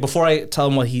go." Okay, before I tell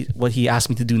him what he asked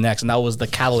me to do next, and that was the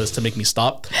catalyst to make me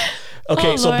stop.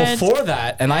 Okay, Oh, so Lord. before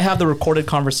that, and I have the recorded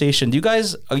conversation. Do you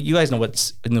guys know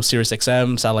what's Sirius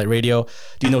XM, satellite radio?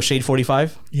 Do you know Shade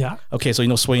 45? Yeah. Okay, so you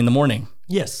know Sway in the Morning.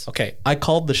 Yes. Okay, I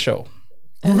called the show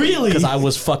Really? because I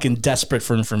was fucking desperate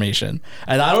for information,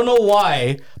 and I don't know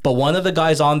why, but one of the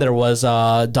guys on there was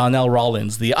Donnell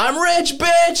Rollins, the "I'm rich,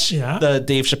 bitch," Yeah. the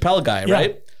Dave Chappelle guy, Yeah.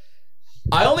 right?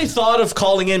 I only thought of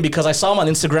calling in because I saw him on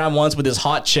Instagram once with this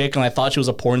hot chick, and I thought she was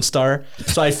a porn star.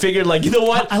 So I figured, like, you know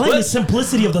what? I like the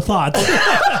simplicity of the thought.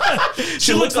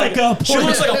 She looks like a she porn-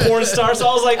 looks like a porn star. So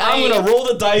I was like, I'm gonna roll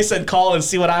the dice and call and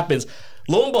see what happens.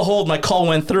 Lo and behold, my call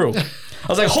went through. I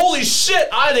was like, holy shit!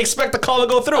 I didn't expect the call to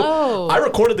go through. Oh. I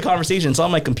recorded the conversation. It's on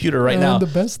my computer right now. And the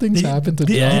best things happen to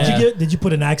Did you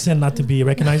put an accent not to be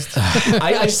recognized?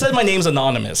 I said my name's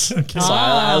anonymous, so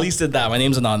I at least did that. My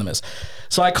name's anonymous.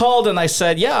 So I called and I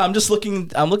said, "Yeah, I'm looking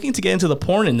to get into the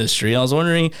porn industry." And I was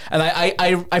wondering, and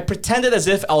I pretended as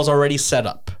if I was already set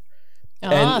up.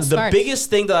 And the smart.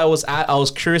 biggest thing that I was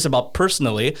curious about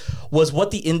personally was what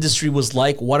the industry was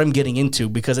like, what I'm getting into,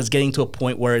 because it's getting to a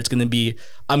point where it's going to be,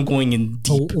 I'm going in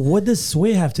deep. What does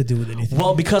Sway have to do with anything?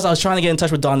 Well, because I was trying to get in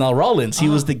touch with Donnell Rollins. He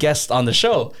was the guest on the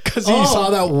show. Because you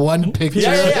saw that one picture.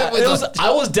 Yeah.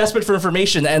 I was desperate for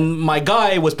information, and my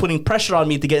guy was putting pressure on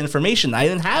me to get information. I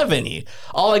didn't have any.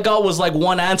 All I got was like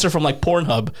one answer from like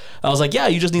Pornhub. I was like, "Yeah,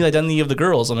 you just need identity of the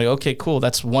girls." I'm like, "Okay, cool.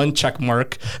 That's one check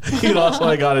mark. That's what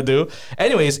I got to do."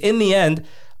 Anyways, in the end,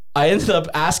 I ended up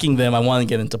asking them, I want to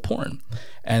get into porn.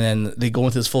 And then they go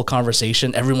into this full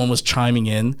conversation. Everyone was chiming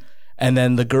in. And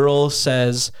then the girl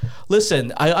says,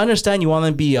 "Listen, I understand you want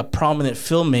to be a prominent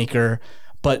filmmaker,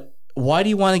 but why do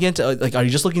you want to get into, like, are you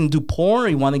just looking to do porn, or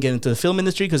you want to get into the film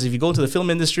industry? Because if you go into the film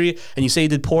industry and you say you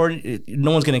did porn,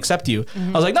 no one's going to accept you."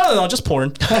 I was like, no, just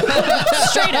porn.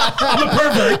 Straight up. I'm a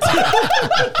pervert.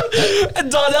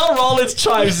 And Donnell Rollins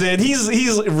chimes in. He's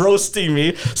roasting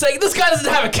me, saying, "This guy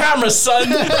doesn't have a camera, son."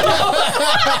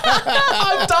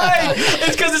 I'm dying.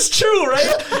 It's because it's true,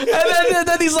 right? And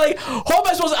then he's like, how am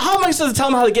I supposed to tell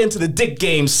him how to get into the dick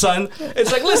game, son?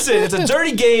 It's like, listen, it's a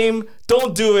dirty game.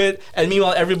 Don't do it. And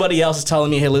meanwhile, everybody else is telling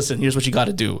me, "Hey, listen, here's what you got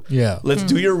to do. Yeah. Let's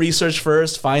do your research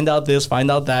first. Find out this, find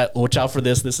out that. Watch out for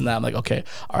this, and that." I'm like, okay,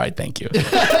 all right, thank you.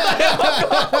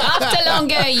 After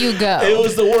longer, you go. It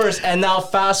was the worst. And now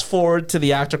fast forward to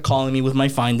the actor calling me with my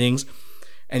findings,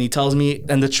 and he tells me,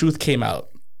 and the truth came out.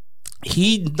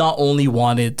 He not only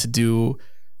wanted to do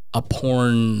a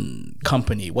porn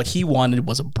company, what he wanted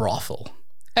was a brothel.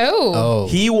 Oh.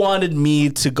 He wanted me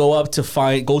to go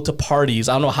to parties.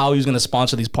 I don't know how he was going to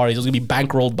sponsor these parties. It was going to be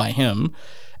bankrolled by him.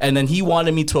 And then he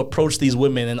wanted me to approach these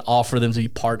women and offer them to be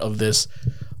part of this,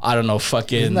 I don't know,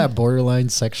 fucking. Isn't that borderline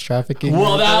sex trafficking?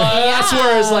 Well, that's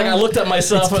where it's like I looked at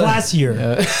myself. It's classier.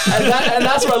 And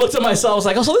that's where I looked at myself. I was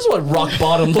like, oh, so this is what rock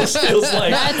bottom feels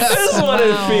like. This is what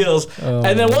it feels.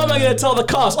 And then what am I going to tell the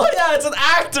cops? Oh, yeah, it's an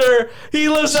actor. He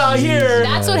lives out here.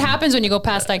 That's what happens when you go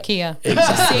past IKEA.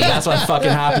 Exactly. That's what fucking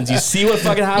happens. You see what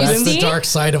fucking happens? That's the See? dark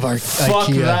side of our Fuck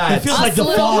IKEA. that. It feels like Us the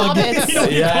little fog. hobbits. You know,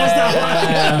 you Yeah, close that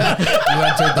yeah, yeah. You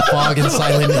entered the fog in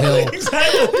Silent Hill.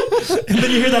 Exactly. And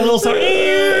then you hear that little sound.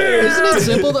 Isn't it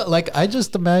simple that, like, I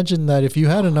just imagine that if you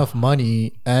had enough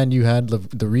money and you had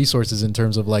the resources in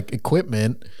terms of like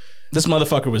equipment, This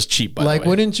motherfucker was cheap, by the like, way.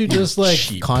 wouldn't you just like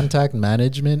Cheap. contact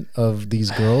management of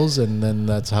these girls and then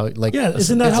that's how, like, Yeah,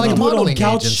 isn't that it's how like they a do it on modeling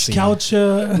couch? agency. Couch.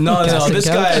 No, Casting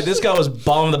couch? this guy was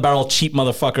bottom of the barrel cheap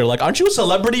motherfucker. Like, aren't you a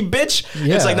celebrity, bitch?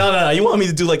 Yeah. It's like, no. You want me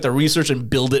to do like the research and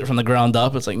build it from the ground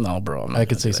up? It's like, no, bro. I'm not I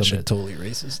could gonna say do that something shit. totally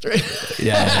racist, right?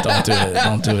 Yeah, don't do it.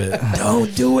 Don't do it.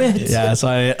 Don't do it. Yeah, so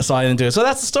I didn't do it. So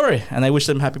that's the story, and I wish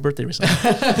them happy birthday recently.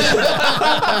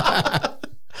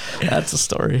 That's the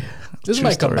story. This True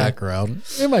might come story. back around.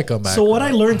 It might come back. So what I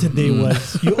around. learned today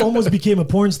was you almost became a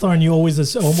porn star, and you always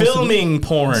almost Filming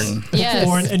porn. Yes.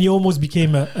 porn, and you almost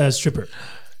became a stripper.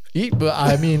 But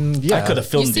I mean, yeah, I could have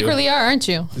You filmed you. secretly are, aren't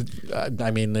you?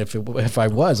 I mean, if I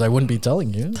was, I wouldn't be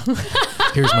telling you.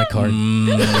 Here's my card.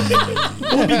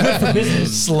 It would be good for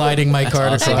business. Sliding my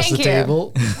card awesome. across the Thank you.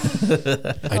 table.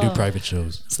 I do private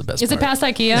shows. That's the best Is it part. past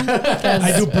IKEA?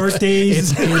 I do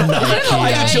birthdays. It's in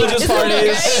I IKEA. do children's Is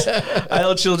it parties. I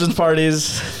do children's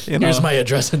parties. You know, Here's my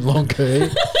address in Longueuil.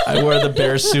 I wear the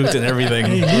bear suit and everything.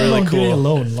 Hey, leave really Longueuil cool.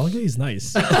 alone. Longueuil is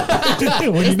nice.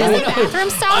 When you know Bathroom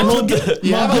style? Longueuil have a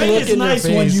Longueuil look is in your nice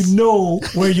when face. you know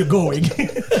where you're going.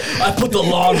 I put the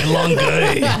long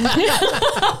guy.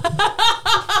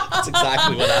 That's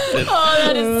exactly what happened. Oh,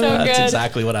 that is so That's good.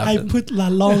 exactly what I happened. put la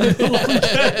longue.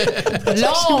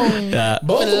 Long. Yeah.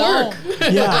 Both work.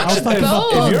 Yeah, I was talking about.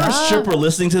 Oh, If you're a wow. stripper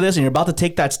listening to this and you're about to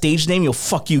take that stage name, you'll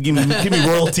fuck you. Give me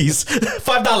royalties.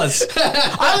 $5.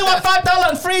 I only want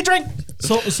 $5. Free drink.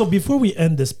 So before we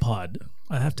end this pod,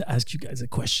 I have to ask you guys a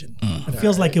question. It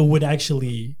feels like it would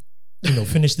actually,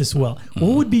 finish this well.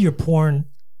 What would be your porn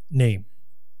name?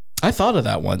 I thought of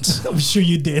that once, I'm sure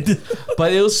you did.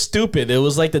 but it was stupid. It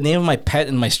was like the name of my pet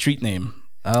and my street name.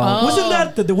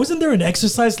 Wasn't there an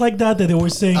exercise like that they were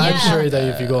saying? I'm Yeah. sure that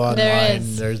if you go There online,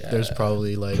 is. there's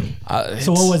probably like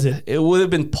So what was it? It would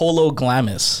have been Polo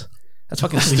Glamis. That's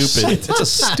fucking stupid. shit. It's a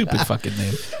stupid fucking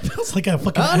name. It's like a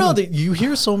fucking. I don't know. That you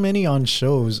hear so many on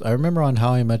shows. I remember on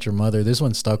How I Met Your Mother. This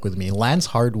one stuck with me. Lance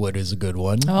Hardwood is a good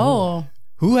one. Oh.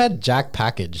 Who had Jack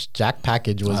Package? Jack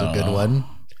Package was a good one.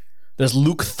 There's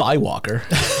Luke Thightwalker.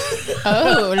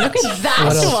 Oh, look at that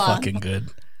That's one. fucking good.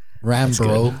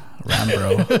 Rambro.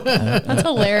 Rambro. That's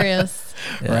hilarious.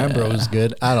 Rambro is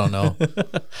good. I don't know. I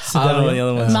don't know any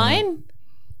other ones. Mine?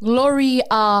 Gloria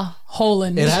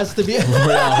Holland. It has to be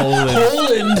Holland.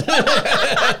 Holland. With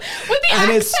the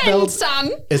And accent, it's spelled-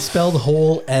 son. It's spelled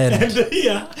whole N.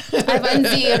 Yeah, I want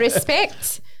the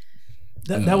respect.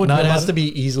 that would No, be it a has lot to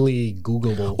be easily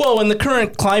Googleable. Well, in the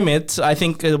current climate, I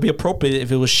think it'll be appropriate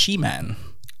if it was She-Man.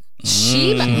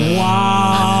 She-Man.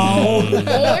 Wow. Oh, where's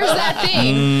that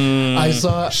thing? I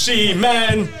saw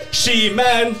She-Man.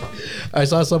 She-Man.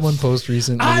 someone post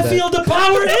recently. I that, feel the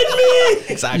power in me.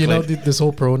 Exactly. you know this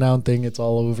whole pronoun thing. It's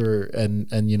all over, and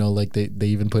like they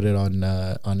even put it on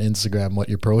Instagram what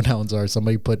your pronouns are.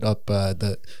 Somebody put up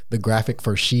the graphic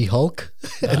for She-Hulk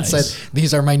and said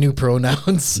these are my new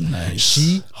pronouns. Nice.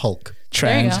 She-Hulk.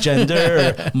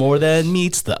 Transgender, more than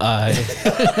meets the eye.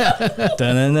 That's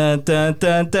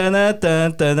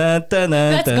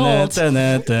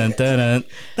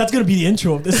That's gonna be the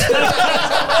intro of this.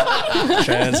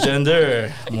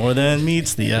 Transgender, more than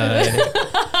meets the eye.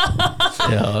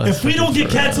 Yeah, If we don't get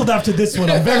canceled after this one,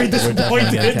 I'm very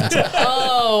disappointed.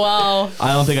 Oh, wow.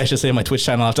 I don't think I should say my Twitch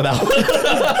channel after that one.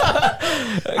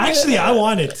 Actually, I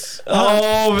want it.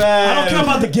 Oh man, I don't care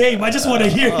about the game. I just want to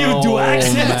hear you do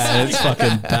accents. Man, it's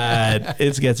fucking bad.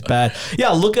 It gets bad. Yeah,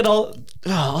 look at all.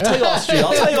 I'll tell you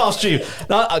off stream.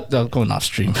 No, going off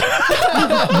stream. You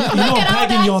know I'm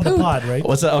tagging you on the pod, right?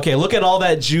 What's that? Okay, look at all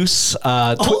that juice.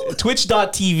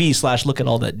 Twitch.tv/look at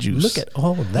all that juice. Look at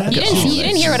all that. You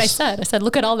didn't hear what I said. I said,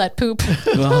 look at all that poop.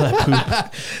 all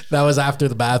that poop. That was after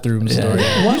the bathroom story.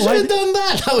 Why- You should have done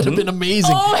that. That would have been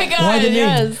amazing. Oh my Why God, the name?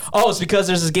 yes. Oh, it's because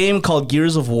there's this game called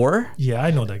Gears of War. Yeah,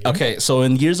 I know that game. Okay, so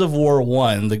in Gears of War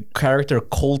 1, the character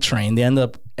Coltrane, they end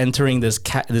up entering this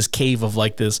this cave of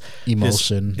like this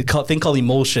Emotion. thing called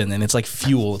emotion, and it's like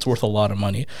fuel. It's worth a lot of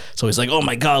money. So he's like, oh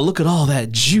my god, look at all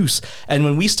that juice. And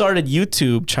when we started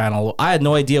YouTube channel, I had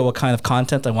no idea what kind of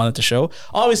content I wanted to show.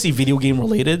 Obviously video game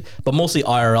related, but mostly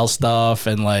IRL stuff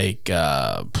and like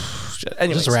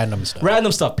anyways, Just random stuff.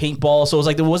 random stuff, paintball. So it was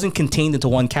like it wasn't contained into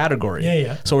one category.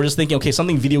 Yeah. So we're just thinking, okay,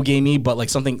 something video gamey, but like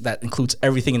something that includes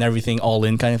everything and everything all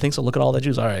in kind of thing. So look at all that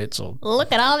juice. All right, so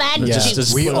Look at all that Yeah,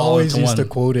 just we put it all always into used to one.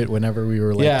 quote it whenever we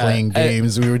were like Yeah, playing and-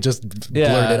 games. We would just blurt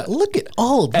it out. Look at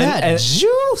all that and-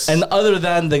 juice. And other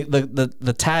than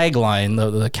the tagline,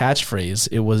 the catchphrase,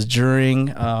 it was during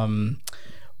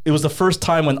it was the first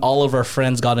time when all of our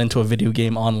friends got into a video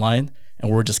game online, and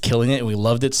we were just killing it, and we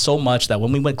loved it so much that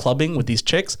when we went clubbing with these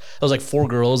chicks, it was like 4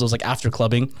 girls. It was like after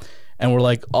clubbing, and we're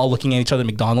like all looking at each other at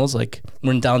McDonald's. Like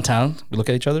we're in downtown, we look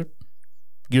at each other.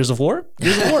 Gears of War. We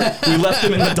left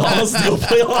them in McDonald's to go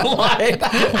play online.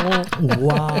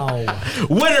 Wow.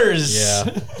 Winners.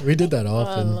 yeah, we did that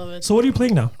often. love it. So what are you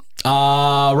playing now?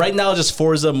 Right now, just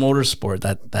Forza Motorsport,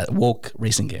 that woke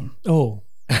racing game. Oh,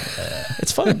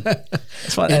 It's fun.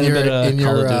 It's fun. In And a your, bit of in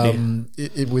Call your of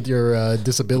Duty. with your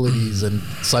disabilities and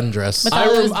sundress. But-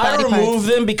 All those I body removed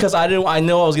parts. them because I know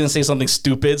I was gonna say something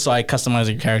stupid, so I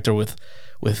customized your character with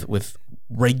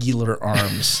regular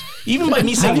arms. Even by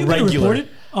me have saying you been regular, reported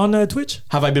on Twitch?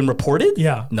 have I been reported?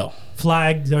 Yeah. No,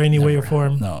 Flagged or any way or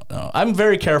form? no. I'm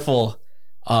very careful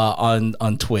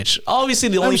on Twitch. Obviously,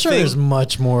 the only I'm sure thing there's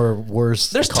much more worse.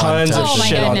 there's tons of Oh my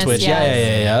shit on goodness, Twitch. yes. Yeah.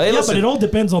 Hey, Yeah, listen, but it all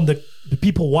depends on the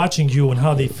people watching you and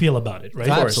how they feel about it, right?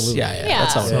 of course. Absolutely. Yeah. Yeah,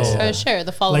 That's how it is. So- for sure.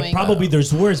 The following. Like probably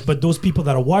there's words, but those people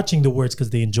that are watching the words because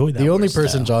they enjoy that. The only word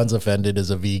person style. John's offended is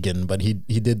a vegan, but he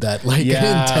did that like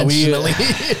Yeah, we-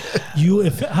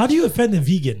 intentionally. How do you offend a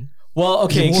vegan? Well,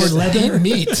 okay. You wore 'cause- leather?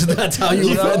 meat. That's how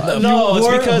you offend them. No,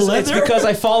 wore it's leather? because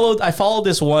I followed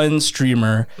this one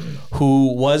streamer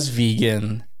who was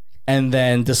vegan and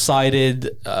then decided,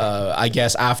 I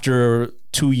guess after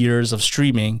 2 years of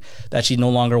streaming, that she no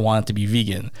longer wanted to be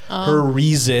vegan. Her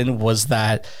reason was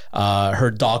that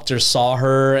her doctor saw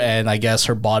her and I guess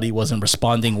her body wasn't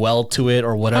responding well to it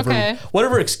or whatever, Okay.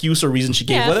 whatever excuse or reason she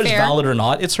gave, Yeah, whether it's fair. valid or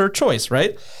not, it's her choice,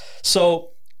 right? So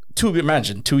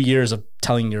imagine 2 years of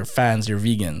telling your fans you're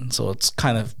vegan. So it's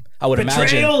kind of, I would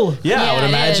Betrayal! imagine. Yeah, I Yeah, would it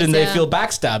imagine is, they yeah. feel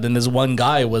backstabbed. And this one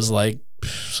guy was like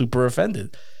super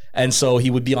offended. And so he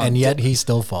would be on And yet he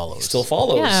still follows. still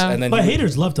follows. Yeah. And then But he-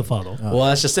 haters love to follow. well,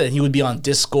 that's just it. He would be on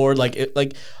Discord,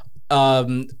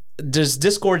 there's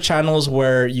Discord channels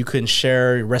where you can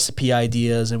share recipe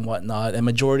ideas and whatnot. And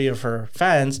majority of her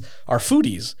fans are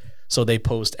foodies. So they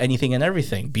post anything and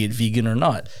everything, be it vegan or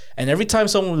not. And every time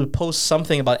someone would post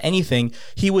something about anything,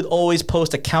 he would always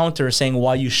post a counter saying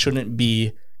why you shouldn't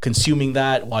be consuming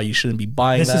that, why you shouldn't be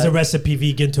buying This that. is a recipe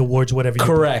vegan towards whatever you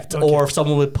Correct. Okay. Or if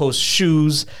someone would post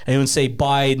shoes and he would say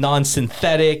buy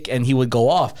non-synthetic and he would go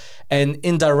off and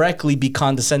indirectly be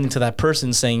condescending to that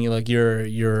person saying like you're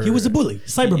He was a bully,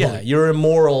 cyberbully. yeah, you're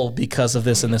immoral because of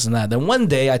this and this and that. Then one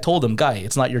day I told him, guy,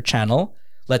 it's not your channel.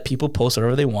 Let people post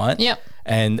whatever they want. Yep.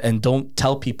 And don't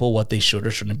tell people what they should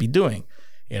or shouldn't be doing.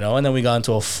 You know, and then we got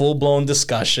into a full-blown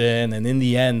discussion, and in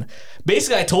the end,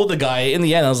 basically I told the guy, in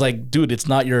the end, I was like, dude, it's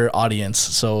not your audience,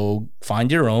 so find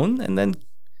your own and then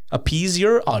appease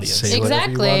your audience. Say whatever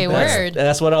you Exactly. want. Word.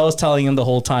 That's what I was telling him the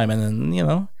whole time. And then, you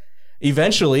know,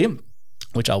 eventually,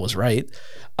 which I was right,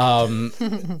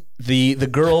 the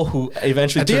girl who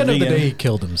eventually At the turned end of the vegan- day, he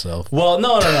killed himself. well,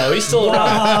 no, he's still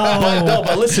around.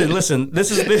 But listen.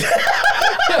 This is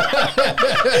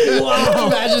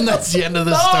Imagine that's the end of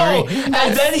the no, story.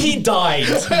 and then he died.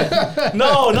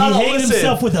 No, He hanged listen.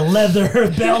 himself with a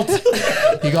leather belt.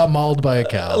 He got mauled by a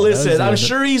cow. Listen, I'm That's the-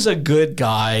 sure he's a good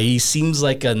guy. He seems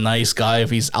like a nice guy if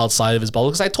he's outside of his bubble.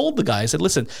 Because I told the guy, I said,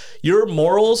 listen, your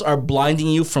morals are blinding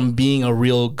you from being a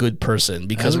real good person.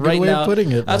 Because That's a good right way of now,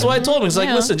 putting it, that's man. what I told him. It's like,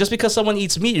 Yeah. listen, just because someone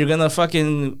eats meat, you're gonna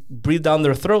fucking breathe down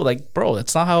their throat. Like, bro,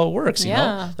 that's not how it works. You know,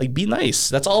 Yeah. like be nice.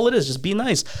 That's all it is. Just be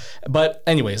nice. But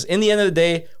anyways, in the end of the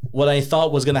day, what I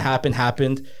thought was gonna happen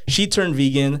happened. She turned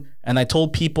vegan, and I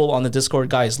told people on the Discord,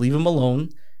 guys, leave him alone.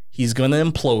 He's gonna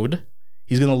implode.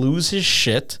 He's gonna lose his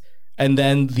shit, and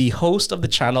then the host of the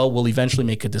channel will eventually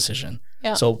make a decision.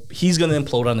 Yeah. So he's gonna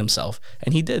implode on himself,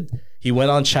 and he did. He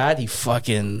went on chat. He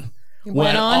fucking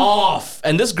went on? off.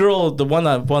 And this girl, the one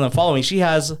I'm following, she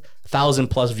has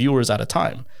 1,000+ viewers at a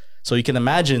time. So you can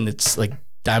imagine it's like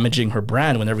damaging her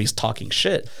brand whenever he's talking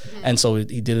shit. And so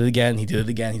he did it again. He did it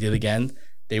again. He did it again.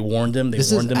 They warned him. They This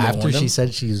is warned him. They after warned she him.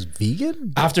 said she's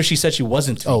vegan? After she said she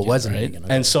wasn't vegan, wasn't right? vegan,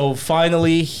 okay. And so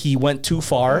finally he went too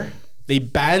far. They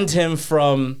banned him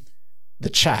from the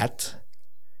chat.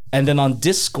 And then on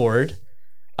Discord,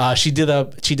 she did a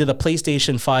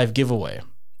PlayStation 5 giveaway,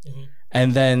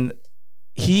 and then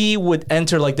he would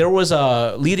enter, like, there was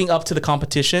a leading up to the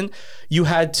competition,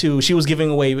 she was giving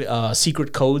away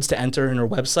secret codes to enter in her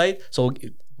website, so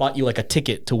it bought you like a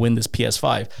ticket to win this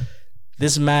PS5.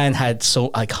 This man had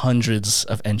hundreds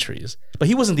of entries, but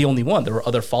he wasn't the only one. There were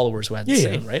other followers who had the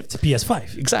same, right? It's a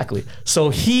PS5. Exactly. So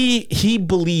he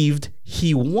believed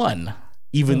he won,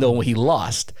 even though he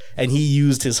lost, and he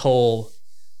used his whole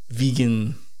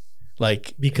vegan,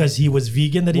 like, Because he was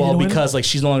vegan that he didn't win? because like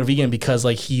she's no longer vegan, because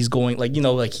like he's going, like, you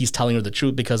know, like he's telling her the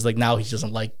truth, because like now he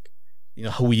doesn't like, you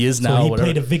know, who he is now. So he whatever.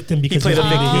 played a victim because He he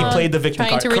played the victim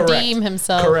Trying card. to redeem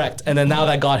himself. Correct. And then now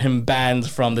that got him banned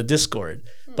from the Discord.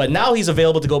 But now he's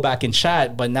available to go back and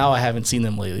chat. But now I haven't seen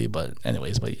him lately. But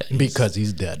anyways, but yeah, Because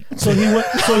he's dead. So he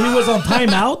was on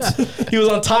timeout. he was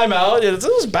on timeout. It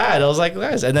was bad. I was like,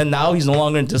 guys. And then now he's no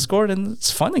longer in Discord, and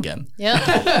it's fun again.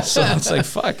 Yeah. So it's like,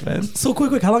 fuck, man. So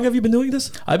quick, how long have you been doing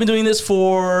this? I've been doing this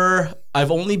I've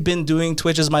only been doing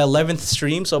Twitch as my 11th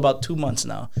stream, so about 2 months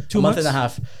now. 2 month months? and a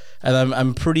half. And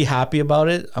I'm pretty happy about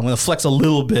it. I'm going to flex a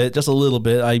little bit, just a little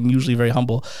bit. I'm usually very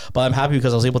humble, but I'm happy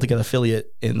because I was able to get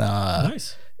affiliate in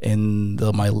Nice. in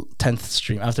my 10th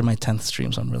stream, after my 10th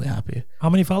stream, so I'm really happy.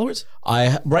 How many followers?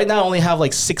 I right now only have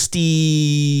like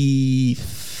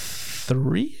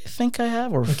 63, I think I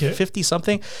have, or 50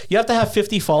 something. You have to have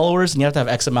 50 followers, and you have to have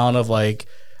X amount of like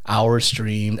hours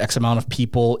streamed, X amount of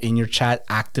people in your chat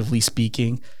actively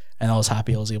speaking, and I was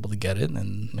happy I was able to get it,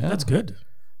 and yeah. That's good.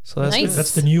 So that's Nice. good.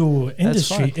 That's the new That's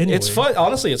industry fun. anyway. It's fun.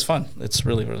 Honestly, it's fun. It's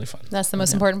really, really fun. That's the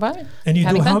most important part. And you do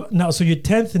Having how fun. now? So you're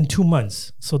 10th in 2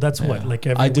 months. So that's what, like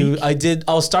every week?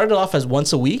 I started off as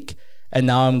once a week, and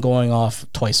now I'm going off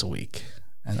twice a week,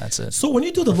 and that's it. So when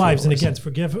you do the lives, and again,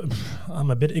 forgive,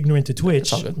 I'm a bit ignorant to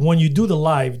Twitch. all good. When you do the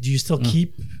live, do you still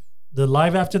keep the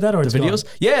live after that, or it's Videos?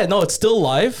 gone? Yeah, no, it's still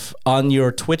live on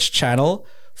your Twitch channel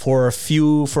for a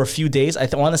few days. I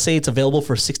want to say it's available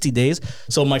for 60 days.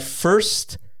 So my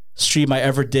first stream I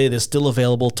ever did is still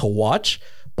available to watch,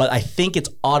 but I think it's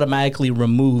automatically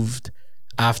removed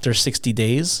after 60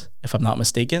 days, if I'm not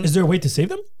mistaken. Is there a way to save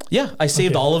them? Yeah, I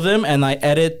saved all of them, and I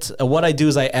edit. What I do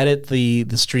is I edit the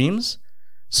streams.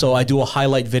 So I do a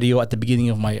highlight video at the beginning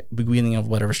of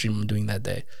whatever stream I'm doing that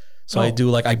day. So I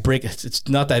do I break it. It's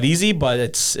not that easy, but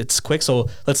it's quick. So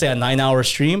let's say a 9-hour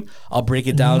stream, I'll break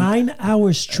it down. 9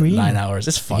 hour stream. 9 hours.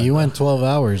 It's fun. You went 12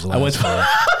 hours last went- year.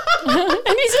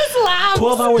 And he just laughed.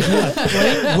 12 hours what?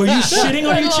 Right? Were you shitting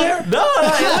on your chair? No,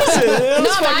 listen. It was No,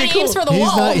 fucking man, he cool. aims for the He's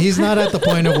wall. not. He's not at the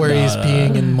point of where he's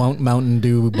peeing in Mountain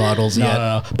Dew bottles yet.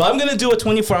 No. But I'm gonna do a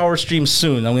 24-hour stream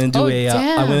soon. I'm gonna do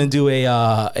damn. I'm gonna do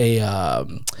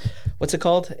what's it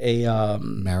called?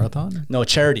 Marathon. No,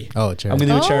 charity. Oh, charity. I'm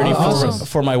gonna do a charity awesome.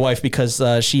 for my wife because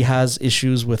she has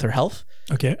issues with her health.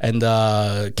 Okay. And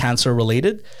cancer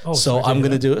related. Oh, so sorry to I'm hear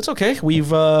gonna that. do. It's okay.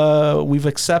 We've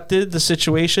accepted the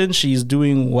situation. She's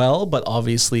doing well, but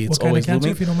obviously it's What kind always of cancer,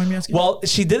 looming. if you don't mind me asking? Well,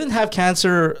 she didn't have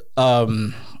cancer.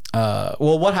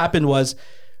 What happened was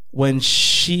when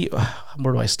she.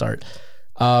 Where do I start?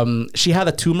 She had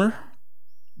a tumor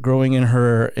growing in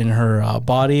her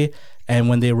body. And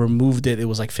when they removed it, it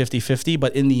was like 50-50.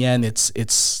 But in the end, it's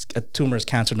a tumor is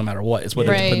cancer no matter what. It's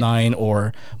whether Right. it's benign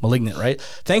or malignant, right?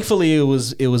 Thankfully, it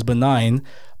was benign.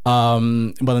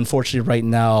 But unfortunately, right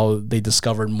now they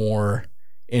discovered more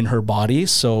in her body,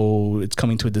 so it's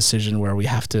coming to a decision where we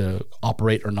have to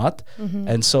operate or not.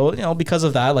 And so, because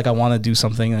of that, I want to do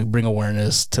something and bring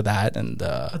awareness to that, and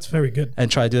That's very good.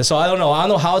 and try to do this. So I don't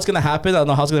know how it's gonna happen. I don't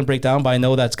know how it's gonna break down, but I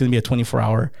know that's gonna be a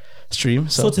 24-hour stream.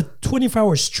 So it's a 24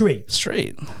 hours straight.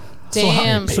 straight.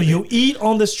 Damn. So you eat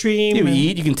on the stream. You and-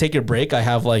 eat, you can take your break. I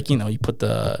have you put you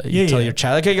tell yeah. your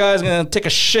chat, okay guys, I'm gonna take a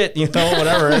shit,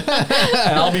 whatever.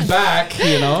 And I'll be back,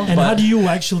 And how do you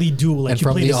actually do? Like And you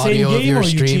from play the the same audio of game your or you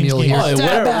stream, change you'll games?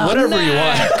 hear- Whatever you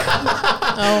want.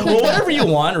 Well, whatever you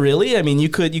want, really. I mean, you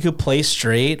could play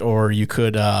straight, or you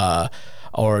could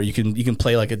you can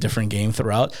play a different game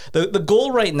throughout. The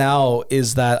goal right now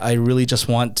is that I really just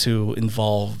want to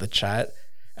involve the chat.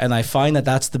 And I find that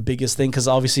that's the biggest thing, because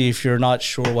obviously if you're not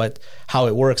sure how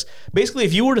it works, basically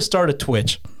if you were to start a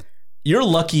Twitch, you're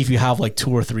lucky if you have 2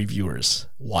 or 3 viewers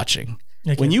watching.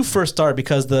 Okay. When you first start,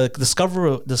 because the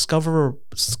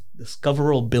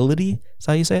discoverability, is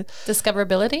how you say it?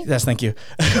 Discoverability. Yes, thank you.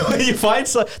 When you find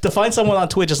someone on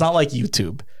Twitch, it's not like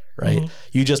YouTube, right?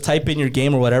 You just type in your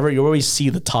game or whatever, you always see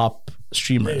the top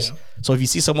streamers. Yeah. So if you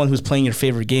see someone who's playing your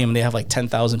favorite game and they have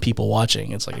 10,000 people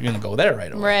watching, it's you're gonna go there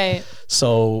right away. Right.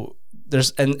 So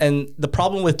there's and the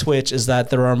problem with Twitch is that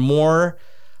there are more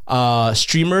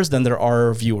streamers than there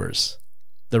are viewers.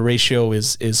 the ratio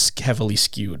is heavily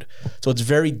skewed. So it's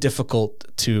very difficult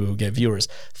to get viewers.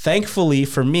 Thankfully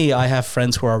for me, I have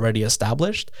friends who are already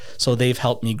established, so they've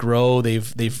helped me grow.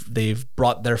 They've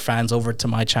brought their fans over to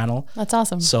my channel. That's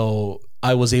awesome. So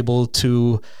I was able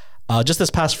to. Just this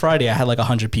past Friday, I had like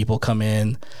 100 people come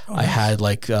in. I had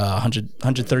like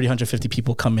 130, 150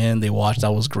 people come in. They watched.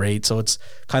 That was great. So it's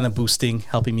kind of boosting,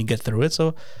 helping me get through it.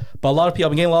 So, but a lot of people,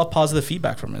 I've been getting a lot of positive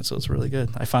feedback from it. So it's really good.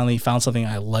 I finally found something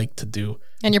I like to do.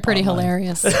 And you're pretty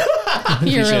hilarious.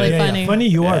 You're really Yeah, funny. yeah. Funny,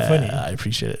 you are funny. I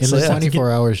appreciate it. In So, the yeah.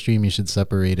 24-hour stream, you should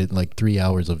separate it like 3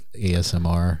 hours of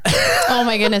ASMR. Oh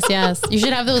my goodness, yes. You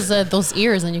should have those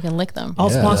ears and you can lick them. I'll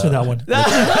sponsor that one.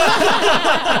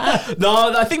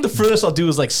 No, I think the furthest I'll do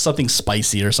is like something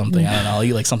spicy or something. I don't know. I'll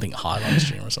eat like something hot on the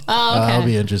stream or something. Oh, okay. That'll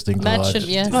be interesting to That watch. should,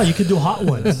 yes. Oh, you can do hot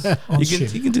ones on You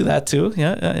stream. can do that too.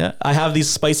 Yeah. I have these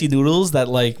spicy noodles that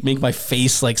like make my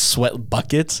face like sweat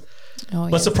buckets. Oh,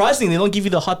 But yeah. surprisingly, they don't give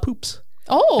you the hot poops.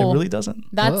 Oh, It really doesn't.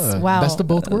 that's wow. Best of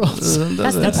both worlds.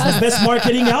 That's the best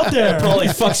marketing out there. Probably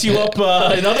fucks you up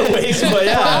in other ways, but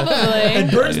yeah. Probably.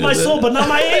 It burns my soul, but not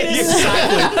my anus.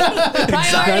 Exactly.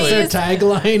 That's their Priorities.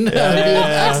 tagline.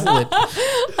 Excellent.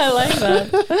 I like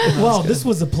that. Wow, this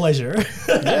was a pleasure.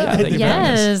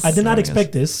 Yes. I did not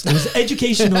expect this. It was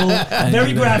educational,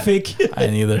 very graphic. I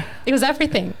didn't either. It was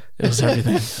everything. It was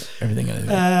everything. Everything.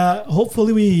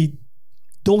 Hopefully we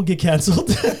don't get canceled.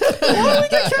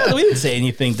 We didn't say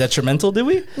anything detrimental, did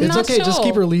we? It's Not okay. Just sure.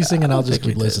 keep releasing, and I'll just keep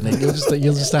we did. listening. You'll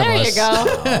just have There us. you go.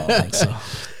 I don't think so.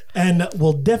 And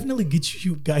we'll definitely get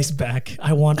you guys back.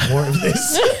 I want more of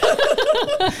this.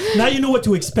 Now you know what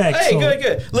to expect. Hey, so-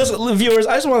 good. Listen, viewers,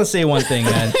 I just want to say one thing,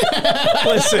 man.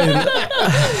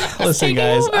 Listen,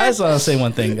 guys. I just want to say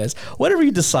one thing, guys. Whatever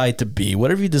you decide to be,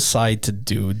 whatever you decide to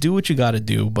do what you got to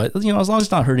do. But you know, as long as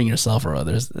it's not hurting yourself or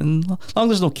others, and as long as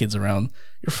there's no kids around,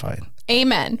 you're fine.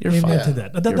 Amen. You're Amen fine. to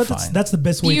that. You're That's, fine. that's the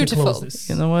best way Beautiful. to close this.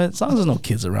 You know what? As long as there's no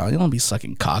kids around, you don't be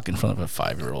sucking cock in front of a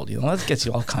 5-year-old. You know that gets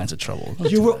you all kinds of trouble.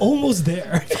 You were almost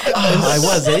there. I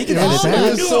was. You can edit That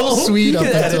that. was so sweet up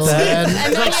until then.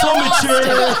 And then So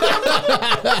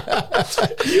mature.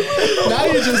 Now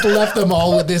you just left them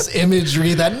all with this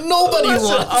imagery that nobody Listen,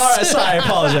 wants. all right, sorry, I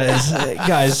apologize,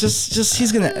 guys. Just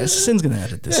Sin's gonna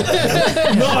edit this.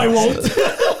 No, I won't.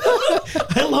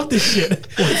 I love this shit.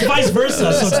 It's vice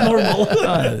versa, so it's normal.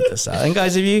 I'll edit this out. And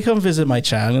guys, if you come visit my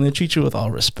channel, I'm gonna treat you with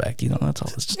all respect. You know, that's all.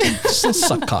 Just don't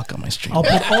suck cock on my stream. I'll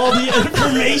put all the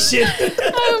information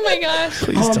oh my gosh.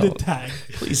 Please on the don't. tag.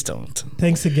 Please don't.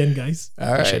 Thanks again, guys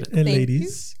All right. and Thank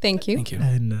ladies. Thank you. Thank you.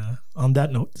 And on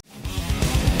that note,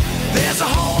 There's a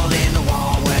hole in the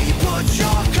wall where you put your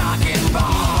cock and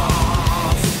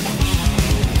balls,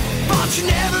 but you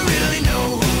never really